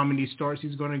far as how many starts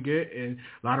he's going to get, and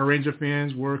a lot of Ranger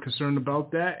fans were concerned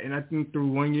about that. And I think through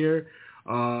 1 year,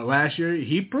 last year,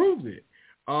 he proved it.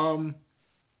 I'm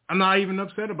not even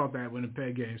upset about that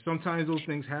Winnipeg game. Sometimes those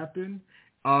things happen.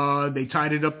 They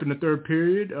tied it up in the third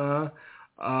period,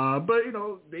 but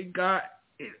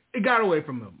it got away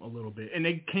from them a little bit, and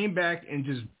they came back and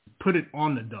just put it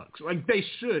on the Ducks like they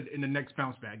should in the next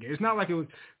bounce back game. It's not like it was.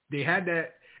 They had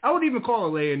that. I wouldn't even call it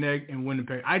lay an egg in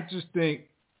Winnipeg. I just think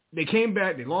they came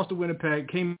back. They lost to Winnipeg,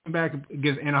 came back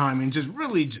against Anaheim, and just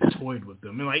really just toyed with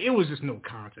them. And it was just no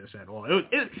contest at all.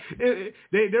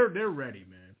 They're ready,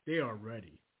 man. They are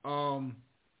ready.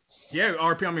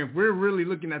 RP. I mean, if we're really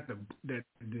looking at the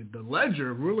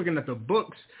ledger, if we're looking at the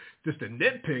books, just a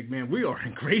nitpick, man, we are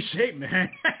in great shape, man.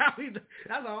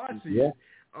 That's how I see it.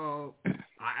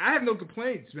 I have no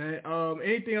complaints, man.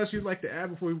 Anything else you'd like to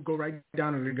add before we go right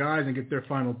down to the guys and get their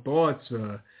final thoughts?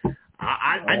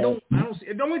 I don't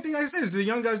see. The only thing I say is the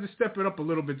young guys to step it up a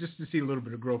little bit just to see a little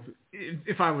bit of growth.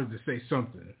 If I was to say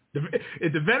something,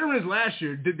 if the veterans last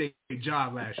year did their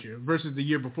job last year versus the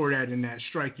year before that in that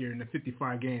strike year in the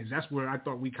 55 games, that's where I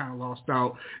thought we kind of lost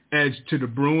out edge to the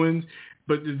Bruins.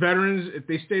 But the veterans, if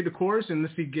they stay the course and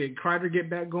let's see Kreider get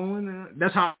back going,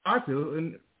 that's how I feel.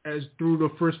 And as through the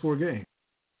first 4 games.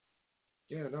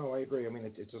 Yeah, no, I agree. I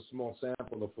mean, it's a small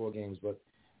sample of 4 games, but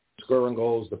scoring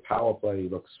goals, the power play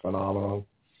looks phenomenal.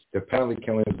 Their penalty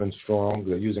killing has been strong.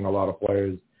 They're using a lot of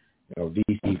players.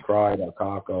 VC, Kreider,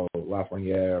 Kakko,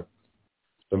 Lafreniere,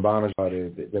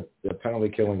 Zibanejad. Their penalty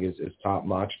killing is top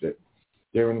notch.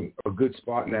 They're in a good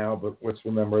spot now, but let's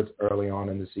remember it's early on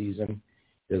in the season.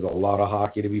 There's a lot of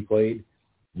hockey to be played.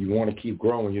 You want to keep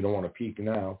growing. You don't want to peak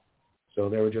now. So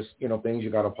there were just, things you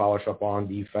got to polish up on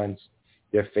defense.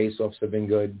 Their face-offs have been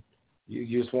good.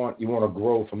 You want to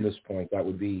grow from this point. That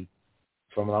would be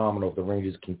phenomenal if the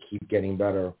Rangers can keep getting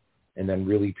better and then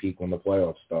really peak when the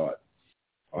playoffs start.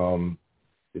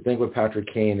 The thing with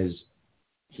Patrick Kane is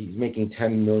he's making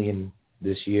 $10 million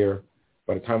this year.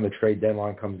 By the time the trade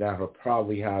deadline comes down, he'll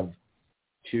probably have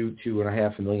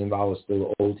 $2.5 million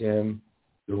still owed to him.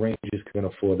 The Rangers can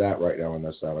afford that right now in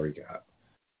their salary cap.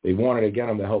 They wanted to get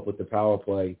him to help with the power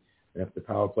play, and if the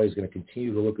power play is going to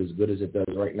continue to look as good as it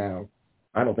does right now,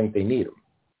 I don't think they need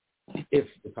him. If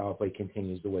the power play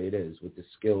continues the way it is with the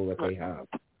skill that they have,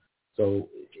 so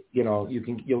you're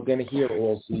going to hear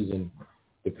all season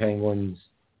the Penguins,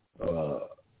 the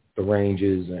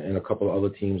Rangers, and a couple of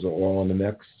other teams are all in the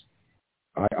mix.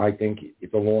 I think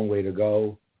it's a long way to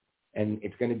go, and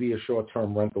it's going to be a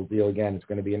short-term rental deal again. It's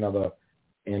going to be another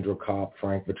Andrew Kopp,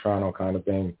 Frank Vetrano kind of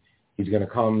thing. He's going to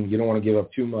come. You don't want to give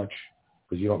up too much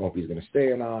because you don't know if he's going to stay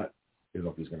or not. You don't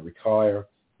know if he's going to retire.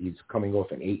 He's coming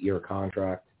off an 8-year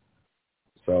contract.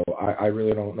 So I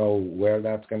really don't know where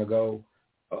that's going to go.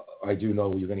 I do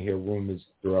know you're going to hear rumors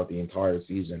throughout the entire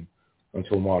season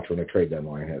until March when the trade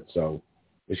deadline hits. So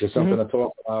it's just something to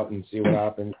talk about and see what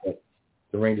happens. But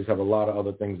the Rangers have a lot of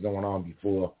other things going on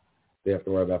before they have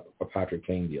to worry about a Patrick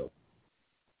Kane deal.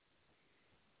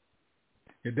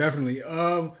 Yeah, definitely.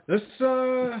 Let's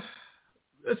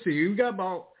see. We've got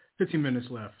about 15 minutes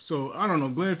left. So I don't know,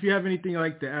 Glenn, if you have anything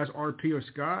like to ask RP or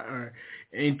Scott or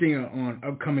anything on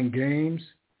upcoming games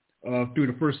through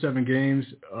the first 7 games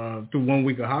through 1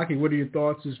 week of hockey, what are your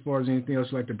thoughts as far as anything else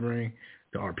you'd like to bring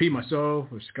to RP, myself,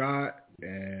 or Scott,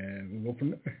 and we'll go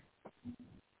from there?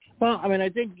 Well, I mean, I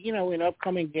think, in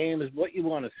upcoming games, what you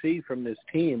want to see from this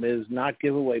team is not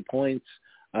give away points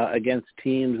against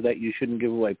teams that you shouldn't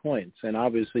give away points. And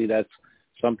obviously that's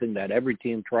something that every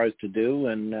team tries to do.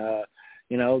 And,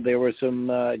 there were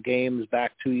some games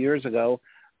back 2 years ago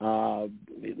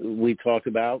we talked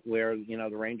about where, the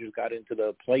Rangers got into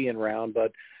the play-in round,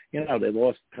 but, they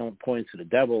lost points to the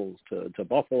Devils, to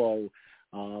Buffalo.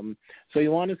 So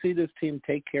you want to see this team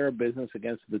take care of business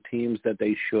against the teams that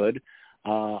they should.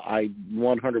 I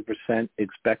 100%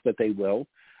 expect that they will.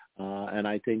 And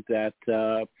I think that,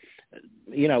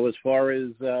 as far as,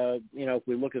 if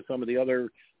we look at some of the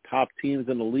other top teams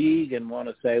in the league and want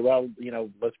to say, well,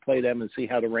 let's play them and see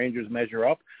how the Rangers measure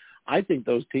up, I think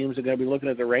those teams are going to be looking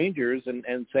at the Rangers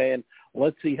and saying,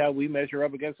 let's see how we measure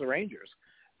up against the Rangers.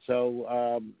 So,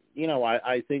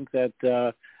 I think that,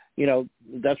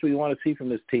 that's what you want to see from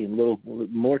this team, a little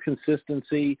more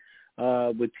consistency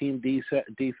with team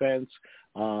defense.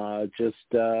 I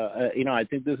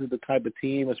think this is the type of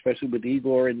team, especially with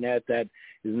Igor in net, that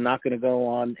is not going to go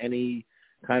on any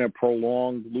kind of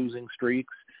prolonged losing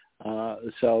streaks. I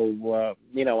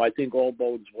think all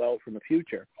bodes well for the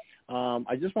future. I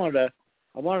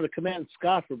wanted to commend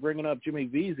Scott for bringing up Jimmy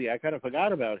Vesey. I kind of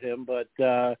forgot about him, but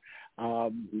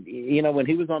when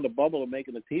he was on the bubble of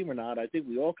making the team or not, I think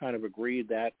we all kind of agreed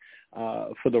that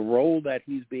for the role that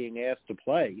he's being asked to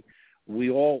play, we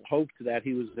all hoped that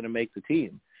he was going to make the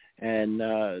team. And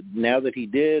now that he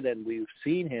did and we've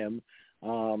seen him,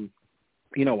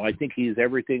 I think he's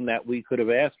everything that we could have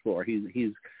asked for.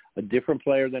 He's a different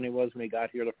player than he was when he got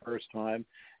here the first time.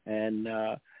 And,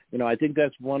 I think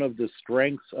that's one of the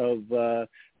strengths of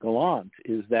Gallant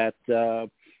is that,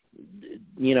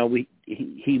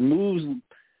 he moves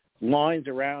lines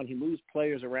around, he moves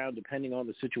players around depending on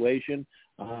the situation.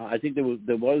 I think there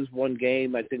was one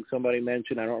game, I think somebody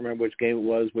mentioned, I don't remember which game it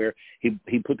was, where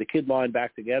he put the kid line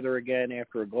back together again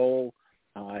after a goal.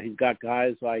 He's got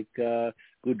guys like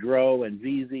Goudreau and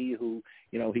Vesey who,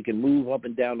 he can move up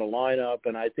and down the lineup,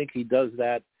 and I think he does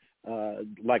that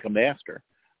like a master.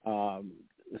 I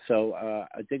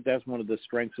think that's one of the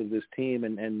strengths of this team,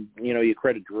 and you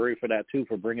credit Drury for that too,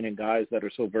 for bringing in guys that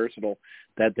are so versatile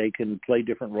that they can play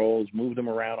different roles, move them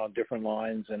around on different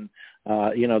lines, and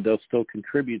they'll still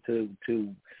contribute to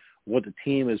what the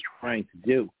team is trying to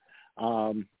do.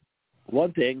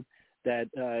 One thing that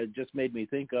just made me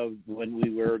think of when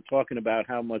we were talking about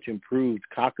how much improved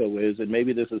Kakko is, and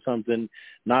maybe this is something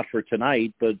not for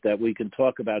tonight, but that we can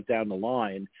talk about down the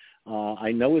line.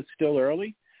 I know it's still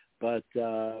early, but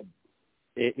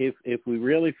if we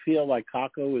really feel like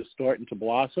Kakko is starting to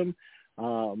blossom,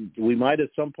 we might at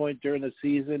some point during the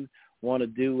season want to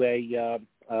do a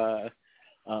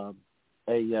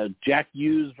Jack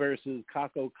Hughes versus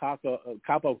Kakko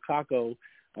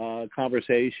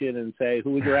conversation and say,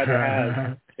 who would you rather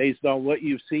have based on what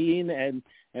you've seen and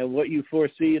what you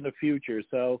foresee in the future.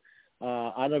 So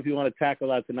I don't know if you want to tackle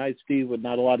that tonight, Steve, with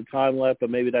not a lot of time left, but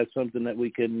maybe that's something that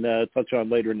we can touch on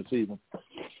later in the season.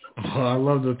 Oh, I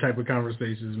love those type of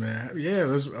conversations, man. Yeah,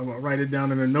 let's write it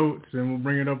down in the notes, and we'll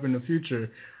bring it up in the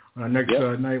future next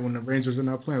night when the Rangers are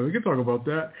not playing. We can talk about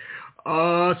that.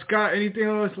 Scott, anything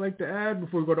else like to add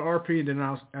before we go to RP, and then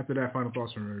after that, final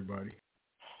thoughts from everybody?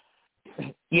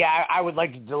 Yeah, I would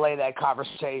like to delay that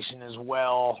conversation as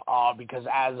well because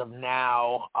as of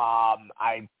now,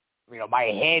 my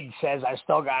head says I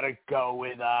still got to go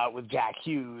with Jack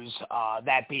Hughes.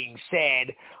 That being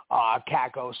said,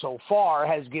 Kakko so far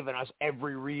has given us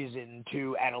every reason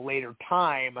to, at a later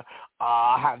time,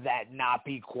 have that not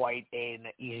be quite an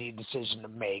easy decision to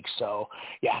make. So,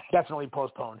 yeah, definitely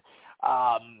postponed.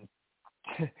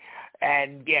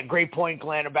 And, yeah, great point,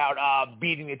 Glenn, about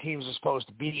beating the teams we're supposed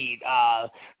to beat.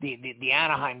 The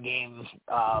Anaheim game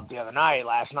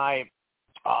last night,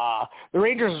 the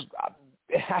Rangers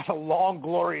had a long,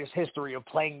 glorious history of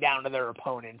playing down to their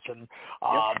opponents and,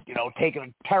 taking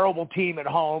a terrible team at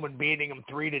home and beating them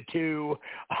 3-2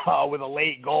 with a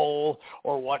late goal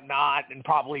or whatnot and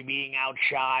probably being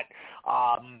outshot.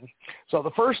 So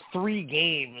the first 3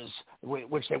 games,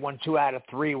 which they won 2 out of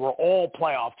 3, were all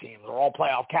playoff teams, or all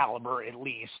playoff caliber at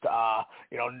least.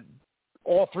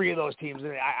 All 3 of those teams,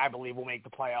 I believe, will make the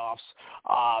playoffs.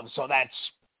 So that's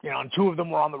and two of them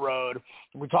were on the road.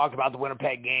 We talked about the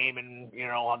Winnipeg game and,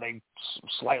 how they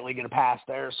slightly get a pass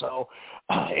there. So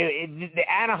the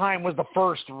Anaheim was the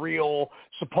first real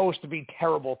supposed to be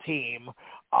terrible team.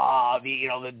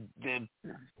 The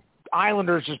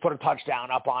Islanders just put a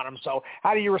touchdown up on them. So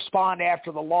how do you respond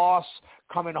after the loss,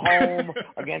 coming home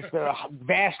against a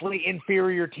vastly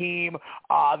inferior team?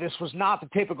 This was not the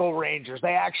typical Rangers.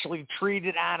 They actually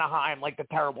treated Anaheim like the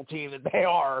terrible team that they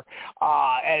are.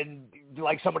 And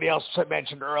like somebody else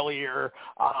mentioned earlier,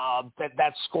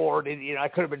 that scored,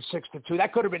 it could have been 6-2.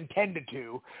 That could have been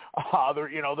 10-2.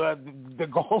 The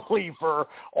goalie for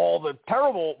all the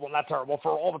for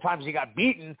all the times he got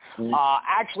beaten,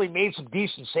 actually made some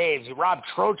decent saves. He robbed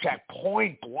Trocheck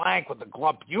point blank with the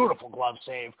beautiful glove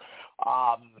save.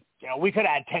 We could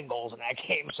have had 10 goals in that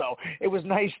game, so it was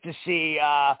nice to see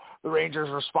the Rangers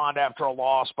respond after a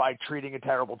loss by treating a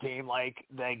terrible team like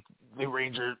the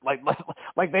Rangers, like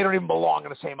they don't even belong on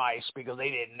the same ice, because they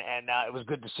didn't, and it was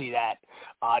good to see that,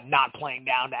 not playing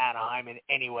down to Anaheim in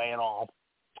any way at all.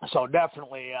 So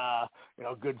definitely,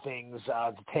 good things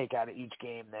to take out of each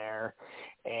game there.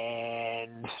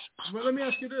 And well, let me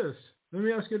ask you this.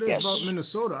 Yes. About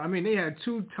Minnesota. I mean, they had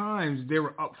 2 times they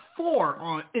were up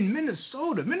 4 in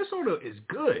Minnesota. Minnesota is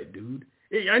good, dude.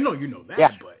 I know you know that,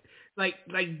 yeah. But like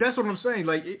that's what I'm saying.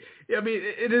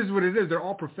 It is what it is. They're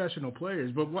all professional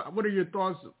players. But what are your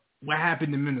thoughts? What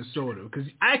happened in Minnesota? Because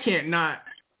I can't not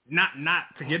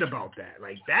forget about that.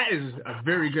 Like, that is a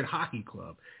very good hockey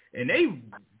club, and they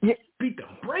beat the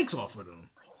brakes off of them.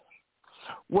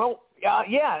 Well,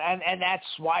 and that's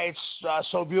why it's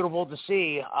so beautiful to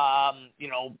see.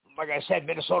 Like I said,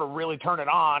 Minnesota really turned it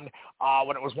on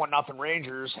when it was 1-0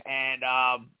 Rangers, and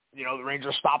the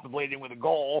Rangers stopped the bleeding with a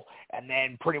goal, and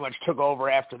then pretty much took over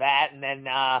after that. And then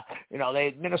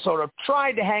Minnesota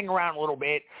tried to hang around a little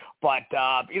bit, but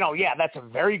that's a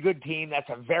very good team. That's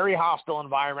a very hostile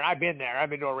environment. I've been there.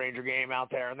 I've been to a Ranger game out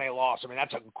there, and they lost. I mean,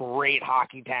 that's a great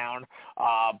hockey town.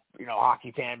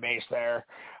 Hockey fan base there.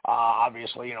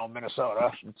 Obviously,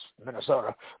 Minnesota. It's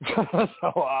Minnesota.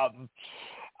 So,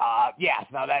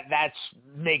 that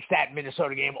makes that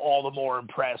Minnesota game all the more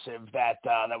impressive that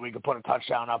we could put a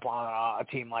touchdown up on a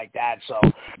team like that. So,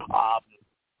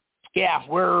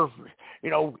 we're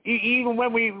even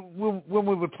when we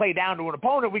would play down to an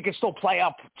opponent, we could still play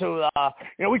up to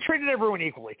we treated everyone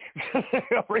equally.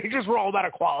 Rangers were all about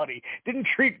equality. Didn't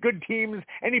treat good teams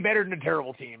any better than the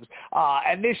terrible teams.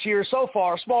 And this year, so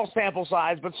far, small sample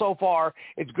size, but so far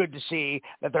it's good to see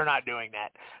that they're not doing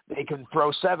that. They can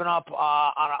throw 7 up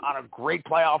on a great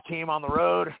playoff team on the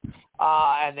road,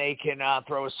 and they can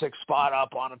throw a 6 spot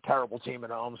up on a terrible team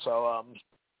at home. So.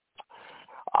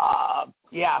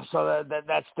 So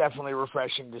that's definitely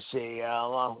refreshing to see. A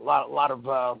lot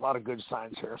of good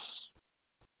signs here.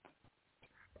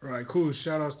 All right, cool.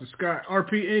 Shout outs to Scott.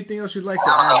 RP, anything else you'd like to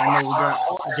add? I know we got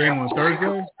a game on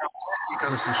Thursday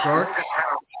versus the Sharks.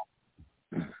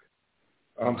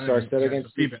 I'm sorry, say that again.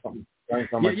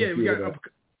 We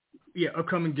got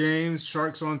upcoming games.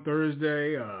 Sharks on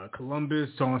Thursday, Columbus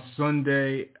on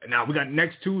Sunday. Now we got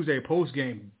next Tuesday post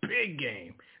game, big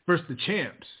game versus the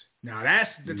champs. Now that's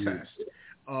the test.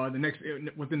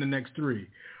 Within the next 3.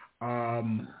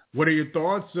 What are your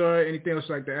thoughts? Anything else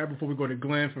you'd like to add before we go to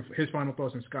Glenn for his final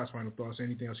thoughts and Scott's final thoughts?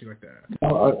 Anything else you'd like to add?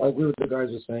 I agree with the guys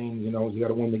are saying. You got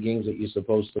to win the games that you're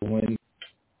supposed to win.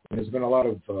 And there's been a lot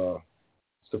of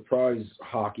surprise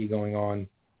hockey going on.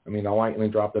 I mean, the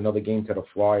Lightning dropped another game to the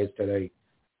Flyers today,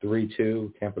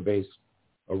 3-2. Tampa Bay's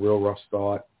a real rough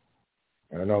start.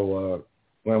 And I know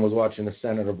when I was watching the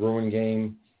Senator Bruin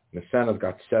game, the Senators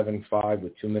got 7-5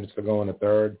 with 2 minutes to go in the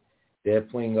third. They're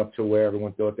playing up to where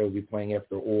everyone thought they would be playing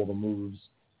after all the moves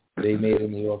they made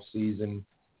in the off season.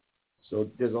 So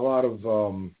there's a lot of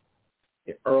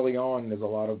early on. There's a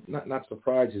lot of not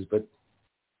surprises, but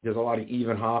there's a lot of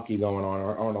even hockey going on.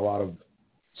 There aren't a lot of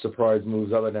surprise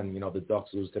moves other than the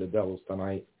Ducks lose to the Devils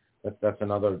tonight. That's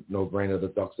another no-brainer. The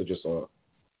Ducks are just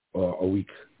a weak,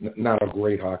 not a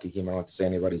great hockey team. I don't have to say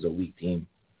anybody's a weak team,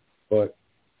 but.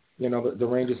 The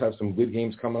Rangers have some good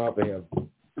games coming up. They have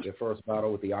their first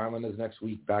battle with the Islanders next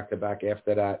week, back-to-back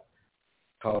after that.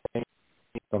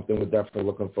 Something we're definitely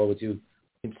looking forward to,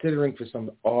 considering for some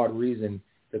odd reason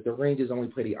that the Rangers only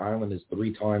play the Islanders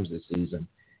 3 times this season,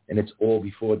 and it's all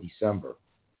before December.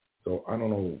 So I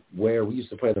don't know where we used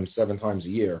to play them 7 times a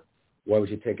year. Why would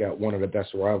you take out one of the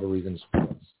best rivalries in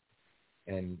sports?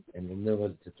 And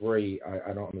limit it to 3,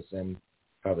 I don't understand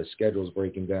how the schedule's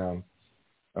breaking down.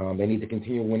 They need to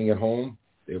continue winning at home.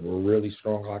 They were a really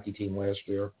strong hockey team last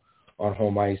year on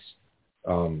home ice.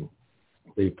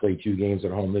 They played 2 games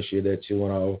at home this year. They're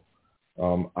 2-0.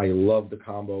 I love the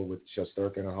combo with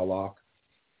Shesterkin and Halak.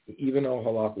 even though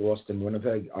Halak lost in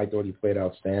Winnipeg, I thought he played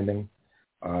outstanding.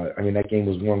 That game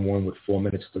was 1-1 with 4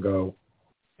 minutes to go,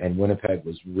 and Winnipeg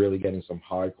was really getting some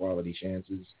high-quality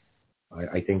chances.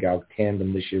 I think our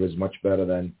tandem this year is much better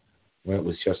than when it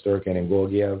was Shesterkin and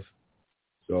Gorgiev.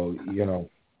 So,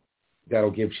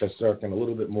 that'll give Shesterkin a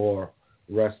little bit more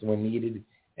rest when needed,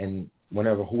 and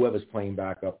whoever's playing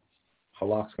backup,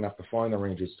 Halak's going to have to find the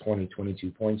Rangers 20, 22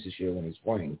 points this year when he's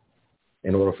playing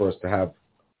in order for us to have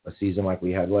a season like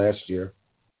we had last year.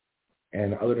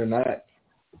 And other than that,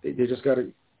 they just got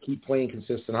to keep playing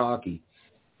consistent hockey.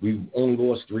 We only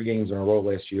lost 3 games in a row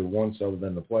last year, once other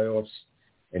than the playoffs.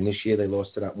 And this year they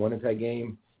lost to that Winnipeg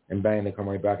game, and bang, they come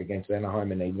right back against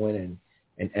Anaheim and they win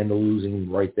and end the losing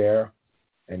right there.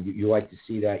 And you like to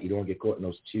see that. You don't get caught in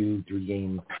those 2-3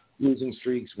 game losing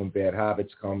streaks when bad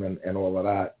habits come and all of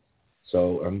that.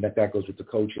 So that goes with the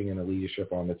coaching and the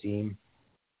leadership on the team.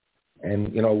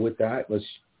 And, with that, let's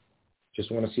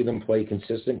just want to see them play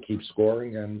consistent, keep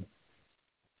scoring, and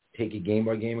take it game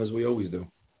by game as we always do.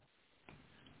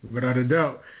 Without a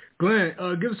doubt. Glenn,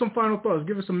 give us some final thoughts.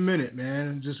 Give us a minute,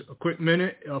 man. Just a quick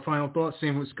minute. Final thoughts.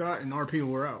 Same with Scott and RP.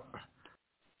 We're out.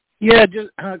 Yeah, just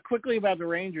quickly about the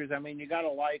Rangers. You got to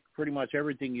like pretty much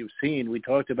everything you've seen. We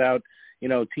talked about,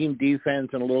 team defense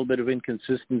and a little bit of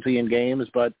inconsistency in games,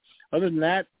 but other than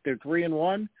that, they're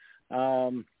 3-1.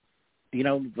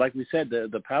 Like we said,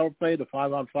 the power play, the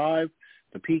 5-on-5,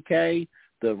 the PK,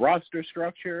 the roster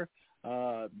structure,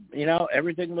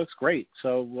 everything looks great.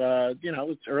 So,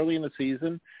 it's early in the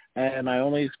season, and I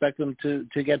only expect them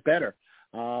to get better.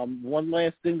 One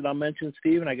last thing that I'll mention,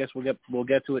 Steve, and I guess we'll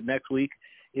get to it next week,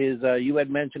 is you had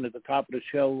mentioned at the top of the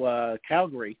show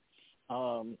Calgary,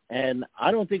 and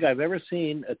I don't think I've ever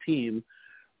seen a team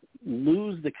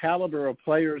lose the caliber of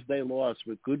players they lost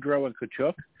with Goudreau and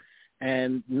Tkachuk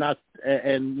and not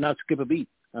skip a beat.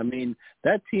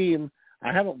 That team,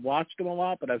 I haven't watched them a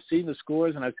lot, but I've seen the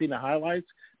scores and I've seen the highlights.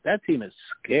 That team is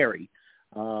scary.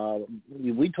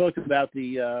 We talked about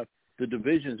the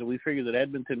divisions, and we figured that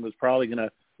Edmonton was probably going to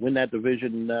win that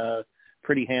division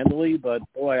pretty handily. But,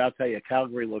 boy, I'll tell you,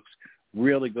 Calgary looks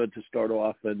really good to start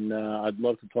off, and I'd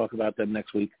love to talk about them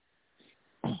next week.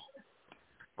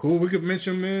 Cool. We could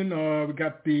mention them in. We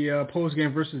got the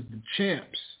post-game versus the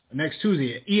champs next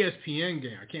Tuesday, an ESPN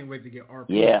game. I can't wait to get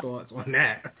RP's thoughts on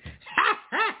that.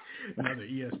 Another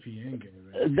ESPN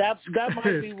game, man. That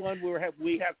might be one where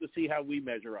we have to see how we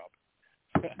measure up.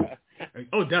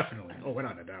 Oh, definitely. Oh,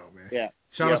 without a doubt, man. Yeah.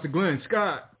 Shout out to Glenn.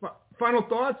 Scott, final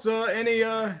thoughts? Any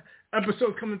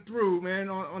episode coming through, man,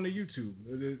 on the YouTube,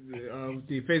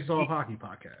 the Faces Off Hockey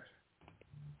podcast?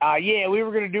 Yeah, we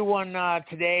were going to do one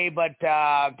today, but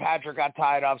Patrick got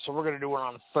tied up, so we're going to do one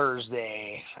on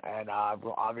Thursday. And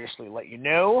we'll obviously let you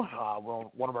know. We're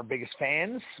one of our biggest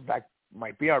fans. In fact,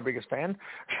 might be our biggest fan.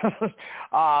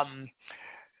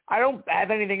 I don't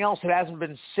have anything else that hasn't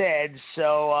been said,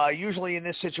 so usually in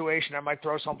this situation I might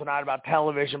throw something out about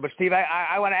television. But, Steve,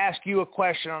 I want to ask you a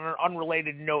question on an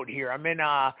unrelated note here.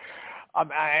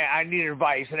 I need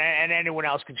advice, and anyone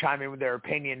else can chime in with their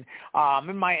opinion. I'm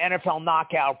in my NFL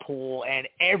knockout pool, and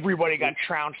everybody got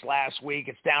trounced last week.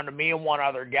 It's down to me and one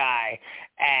other guy,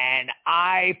 and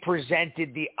I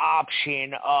presented the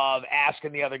option of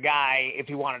asking the other guy if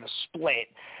he wanted to split,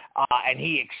 and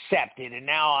he accepted. And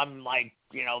now I'm like,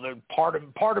 the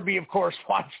part of me, of course,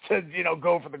 wants to,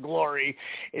 go for the glory.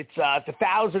 It's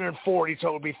 1,040, so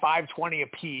it would be $520 a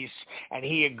piece, and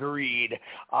he agreed.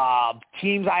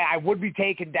 Teams, I would be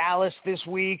taking Dallas this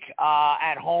week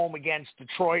at home against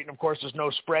Detroit, and of course, there's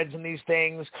no spreads in these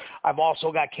things. I've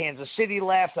also got Kansas City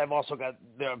left. I've also got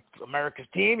the America's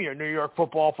team, your New York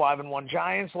Football 5-1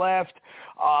 Giants left.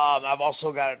 I've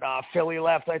also got Philly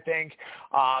left, I think,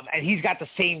 and he's got the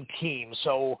same team.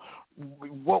 So,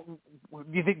 what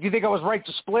do you think? Do you think I was right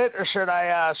to split, or should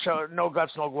I show no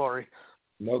guts, no glory?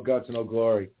 No guts, no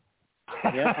glory.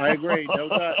 Yeah, I agree. No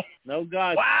guts, no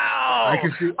guts. Wow,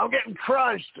 I'm getting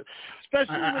crushed.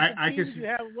 Especially with the teams you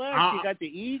have left. You got the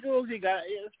Eagles.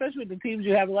 Especially with the teams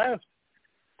you have left.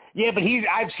 Yeah, but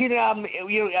I've seen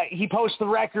he posts the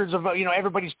records of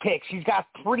everybody's picks. He's got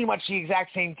pretty much the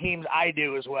exact same teams I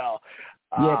do as well.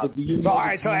 Yeah, but do you know all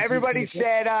right, so everybody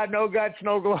said no guts,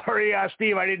 no glory.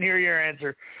 Steve, I didn't hear your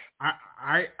answer.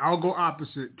 I'll go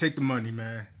opposite. Take the money,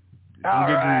 man. All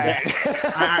right.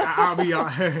 I'll be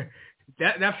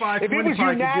that $520 probably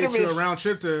could get you a round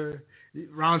trip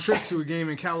to a game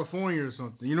in California or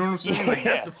something. You know what I'm saying? Like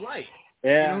that's the flight. Yeah.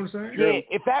 You know what I'm saying?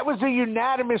 Yeah, if that was a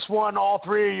unanimous one, all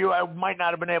three of you, I might not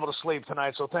have been able to sleep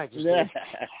tonight, so thank you,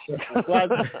 Steve. Well,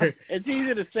 it's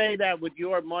easy to say that with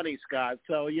your money, Scott,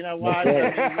 so you know what? If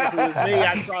it was me,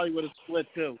 I probably would have split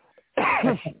too.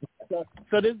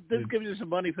 So this gives you some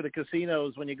money for the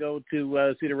casinos when you go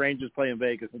to see the Rangers play in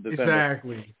Vegas in December.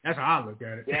 Exactly. That's how I look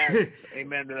at it. Yeah,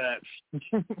 amen to that.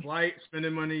 Flight,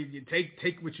 spending money, you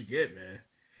take what you get, man.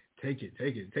 Take it.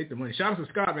 Take the money. Shout out to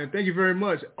Scott, man. Thank you very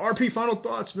much. RP, final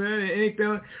thoughts, man.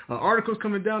 Anything, articles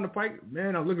coming down the pike,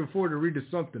 man. I'm looking forward to reading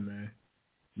something, man.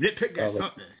 Nitpick at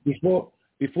something. Before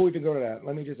we even go to that,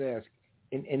 let me just ask: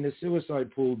 in the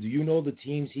suicide pool, do you know the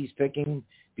teams he's picking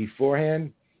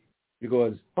beforehand?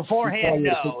 Because beforehand,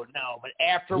 no. But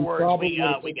afterwards, we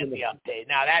get the update.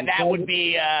 Now that would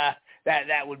be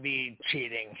that would be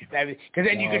cheating. Because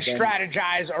then you could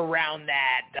strategize around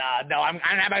that. No, I'm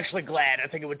actually glad. I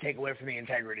think it would take away from the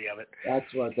integrity of it. That's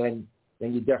what. Then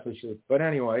you definitely should. But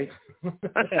anyway.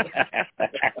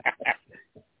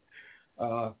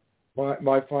 My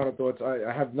final thoughts.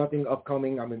 I have nothing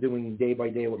upcoming. I've been doing day by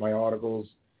day with my articles.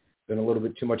 Been a little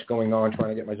bit too much going on, trying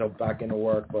to get myself back into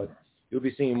work. But you'll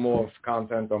be seeing more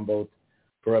content on both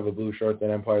Forever Blue Shirt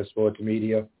and Empire Sports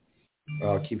Media.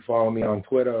 Keep following me on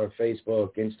Twitter,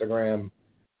 Facebook, Instagram,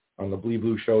 on the Bleed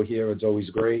Blue Show here. It's always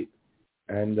great.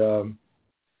 And,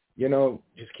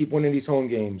 just keep winning these home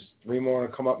games. 3 more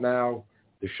to come up now.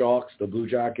 The Sharks, the Blue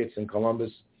Jackets, and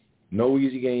Columbus. No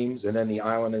easy games. And then the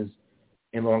Islanders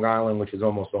in Long Island, which is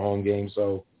almost a home game.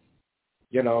 So,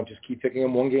 just keep picking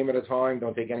them one game at a time.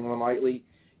 Don't take anyone lightly.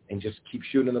 And just keep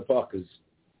shooting the puck because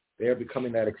they're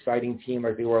becoming that exciting team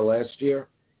like they were last year.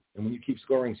 And when you keep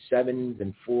scoring 7s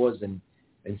and 4s and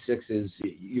 6s,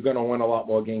 you're going to win a lot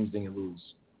more games than you lose,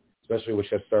 especially with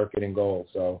Shesterkin in goal.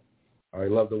 So I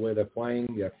love the way they're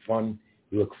playing. You have fun.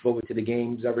 You look forward to the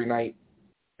games every night.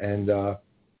 And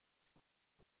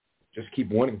just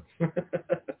keep winning.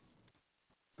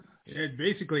 Yeah,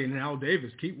 basically, and Al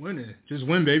Davis, keep winning. Just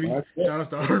win, baby. Shout out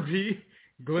to RP,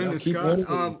 Glenn, and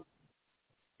Scott.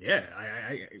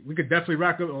 We could definitely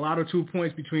rack up a lot of 2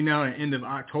 points between now and end of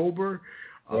October.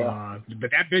 Yeah. But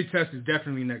that big test is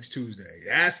definitely next Tuesday.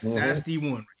 That's the one right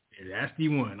there. That's the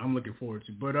one I'm looking forward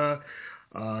to. But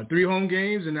 3 home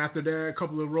games, and after that, a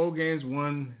couple of road games.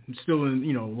 One still in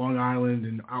Long Island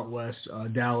and out west,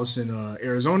 Dallas and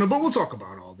Arizona. But we'll talk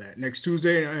about all that next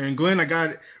Tuesday. And Glenn, I got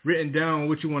it written down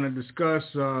what you want to discuss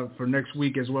for next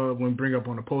week as well. When we bring up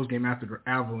on the post game after the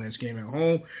Avalanche game at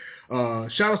home.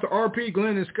 Shout out to RP,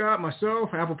 Glenn, and Scott,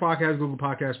 myself, Apple Podcasts, Google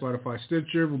Podcasts, Spotify,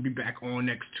 Stitcher. We'll be back on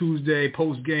next Tuesday,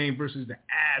 post game versus the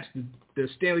Avs, the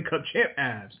Stanley Cup champ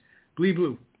Avs. Bleed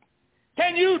Blue.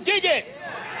 Can you dig it?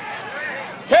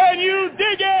 Can you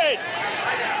dig it?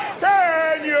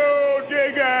 Can you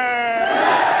dig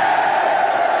it?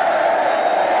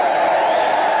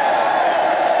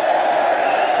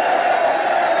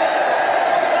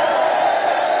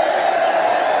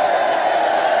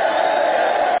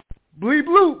 Bleed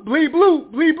blue, bleed blue,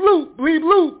 bleed blue, bleed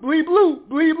blue, bleed blue,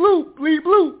 bleed blue, bleed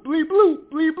blue, bleed blue,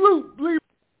 bleed blue, bleed.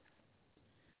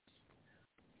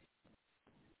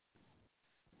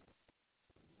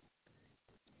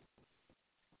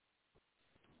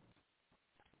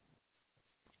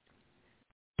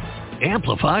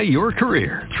 Amplify your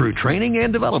career through training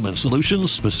and development solutions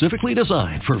specifically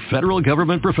designed for federal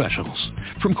government professionals.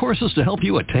 From courses to help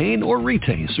you attain or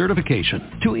retain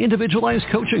certification, to individualized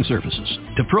coaching services,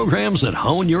 to programs that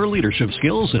hone your leadership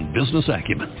skills and business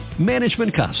acumen,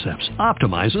 Management Concepts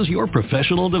optimizes your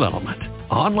professional development.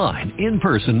 Online, in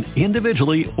person,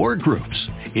 individually, or groups,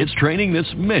 it's training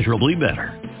that's measurably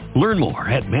better. Learn more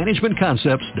at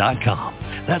managementconcepts.com.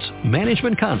 That's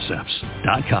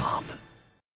managementconcepts.com.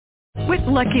 With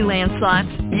Lucky Land Slots,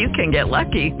 you can get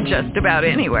lucky just about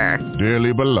anywhere.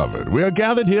 Dearly beloved, we are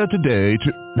gathered here today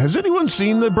to... Has anyone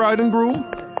seen the bride and groom?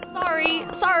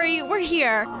 Sorry, we're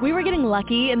here. We were getting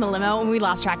lucky in the limo and we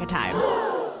lost track of time.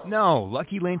 No,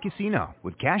 Lucky Land Casino,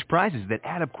 with cash prizes that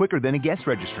add up quicker than a guest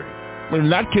registry. In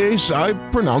that case, I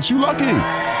pronounce you lucky.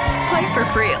 Play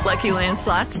for free at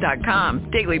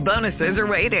LuckyLandSlots.com. Daily bonuses are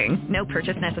waiting. No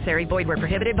purchase necessary. Void where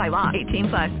prohibited by law.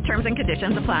 18+. Terms and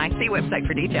conditions apply. See website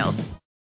for details.